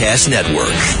Podcast Network.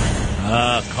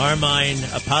 Carmine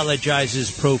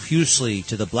apologizes profusely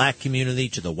to the black community,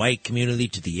 to the white community,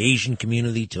 to the Asian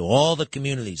community, to all the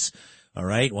communities. All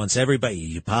right. Once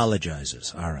he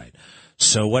apologizes. All right.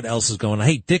 So what else is going on?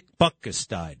 Hey, Dick Butkus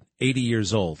died, 80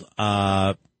 years old.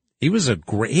 He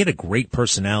had a great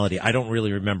personality. I don't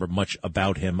really remember much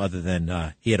about him other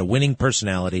than, he had a winning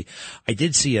personality. I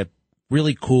did see a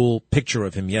really cool picture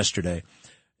of him yesterday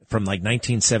from like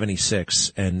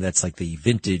 1976. And that's like the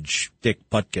vintage Dick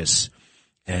Butkus.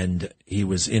 And he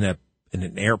was in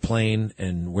an airplane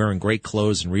and wearing great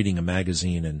clothes and reading a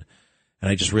magazine. And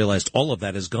I just realized all of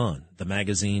that is gone. The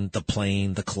magazine, the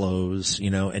plane, the clothes,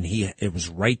 and it was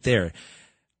right there.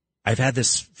 I've had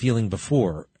this feeling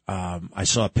before. I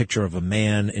saw a picture of a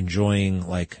man enjoying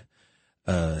like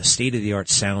a state-of-the-art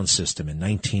sound system in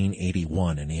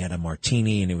 1981, and he had a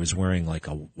martini, and he was wearing like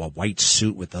a white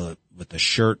suit with the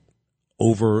shirt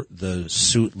over the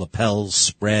suit, lapels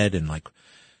spread, and like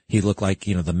he looked like,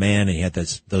 the man, and he had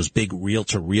those big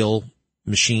reel-to-reel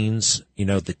machines,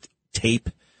 the tape.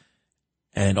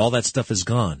 And all that stuff is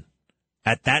gone.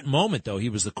 At that moment, though, he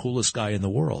was the coolest guy in the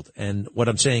world. And what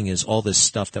I'm saying is all this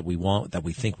stuff that we want, that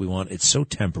we think we want, it's so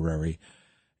temporary.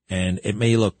 And it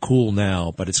may look cool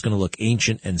now, but it's going to look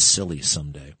ancient and silly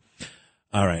someday.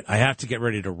 All right. I have to get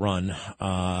ready to run.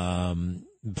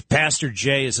 Pastor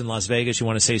Jay is in Las Vegas. You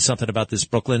want to say something about this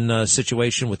Brooklyn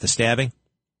situation with the stabbing?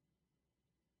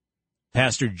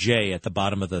 Pastor Jay at the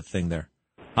bottom of the thing there.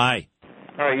 Hi.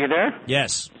 Are you there?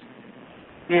 Yes.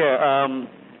 Yeah,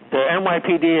 the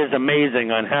NYPD is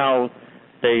amazing on how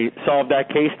they solved that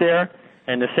case there.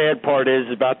 And the sad part is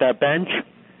about that bench.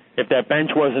 If that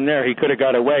bench wasn't there, he could have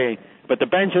got away. But the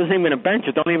bench isn't even a bench.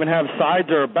 It don't even have sides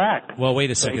or a back. Well,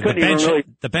 wait a second.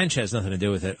 The bench has nothing to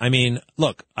do with it. I mean,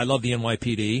 look, I love the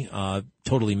NYPD.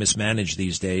 Totally mismanaged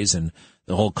these days, and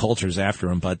the whole culture's after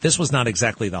him. But this was not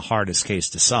exactly the hardest case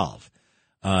to solve.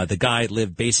 The guy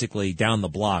lived basically down the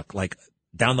block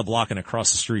and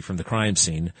across the street from the crime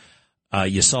scene.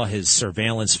 You saw his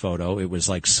surveillance photo. It was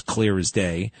like clear as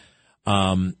day.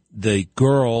 The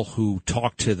girl who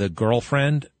talked to the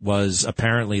girlfriend was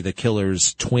apparently the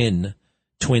killer's twin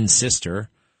sister.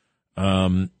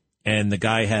 And the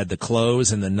guy had the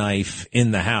clothes and the knife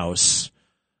in the house.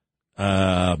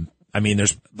 I mean,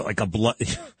 there's like a blood,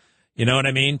 you know what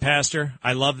I mean, Pastor?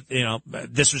 I love,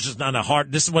 this was just not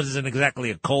this wasn't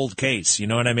exactly a cold case. You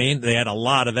know what I mean? They had a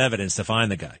lot of evidence to find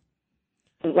the guy.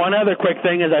 One other quick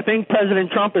thing is I think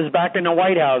President Trump is back in the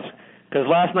White House because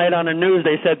last night on the news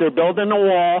they said they're building a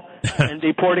wall and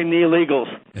deporting the illegals.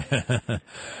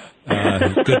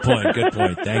 Good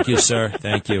point. Thank you, sir.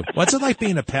 Thank you. What's it like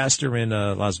being a pastor in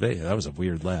Las Vegas? That was a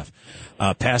weird laugh.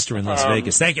 Pastor in Las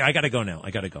Vegas. Thank you. I got to go now.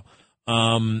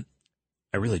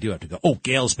 I really do have to go. Oh,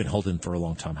 Gail's been holding for a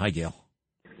long time. Hi, Gail.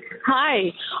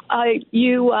 Hi.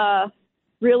 You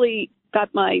really got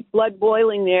my blood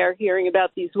boiling there hearing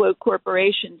about these woke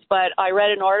corporations. But I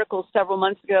read an article several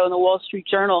months ago in the Wall Street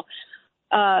Journal,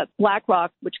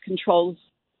 BlackRock, which controls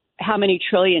how many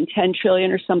trillion, 10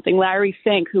 trillion or something. Larry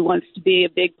Fink, who wants to be a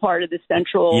big part of the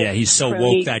central. Yeah, he's so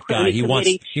woke, that guy. He wants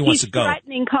to go.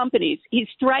 He's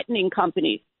threatening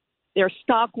companies. Their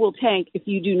stock will tank if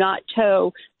you do not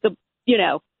toe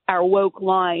our woke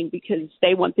line because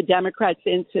they want the Democrats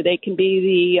in so they can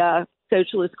be the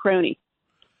socialist crony.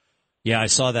 Yeah, I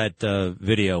saw that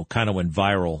video, kind of went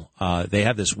viral. They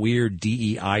have this weird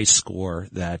DEI score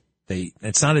that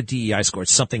it's not a DEI score,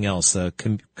 it's something else, the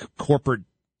corporate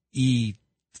E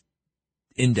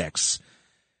index.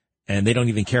 And they don't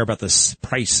even care about the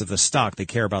price of the stock. They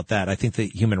care about that. I think the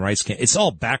human rights it's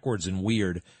all backwards and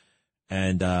weird.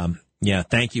 And, yeah,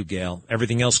 thank you, Gail.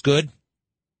 Everything else good?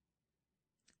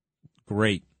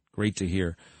 Great to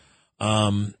hear.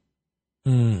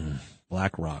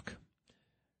 BlackRock.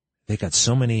 They got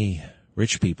so many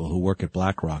rich people who work at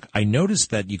BlackRock. I noticed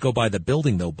that you go by the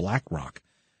building, though, BlackRock,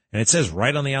 and it says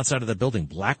right on the outside of the building,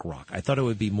 BlackRock. I thought it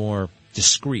would be more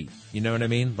discreet. You know what I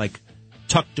mean? Like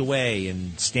tucked away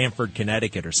in Stamford,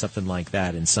 Connecticut or something like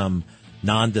that in some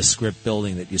nondescript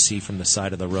building that you see from the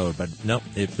side of the road. But no,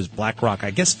 it was BlackRock.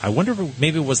 I wonder if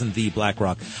maybe it wasn't the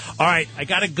BlackRock. All right, I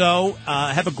got to go.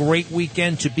 Have a great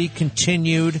weekend, to be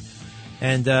continued.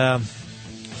 And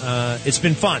it's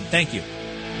been fun. Thank you.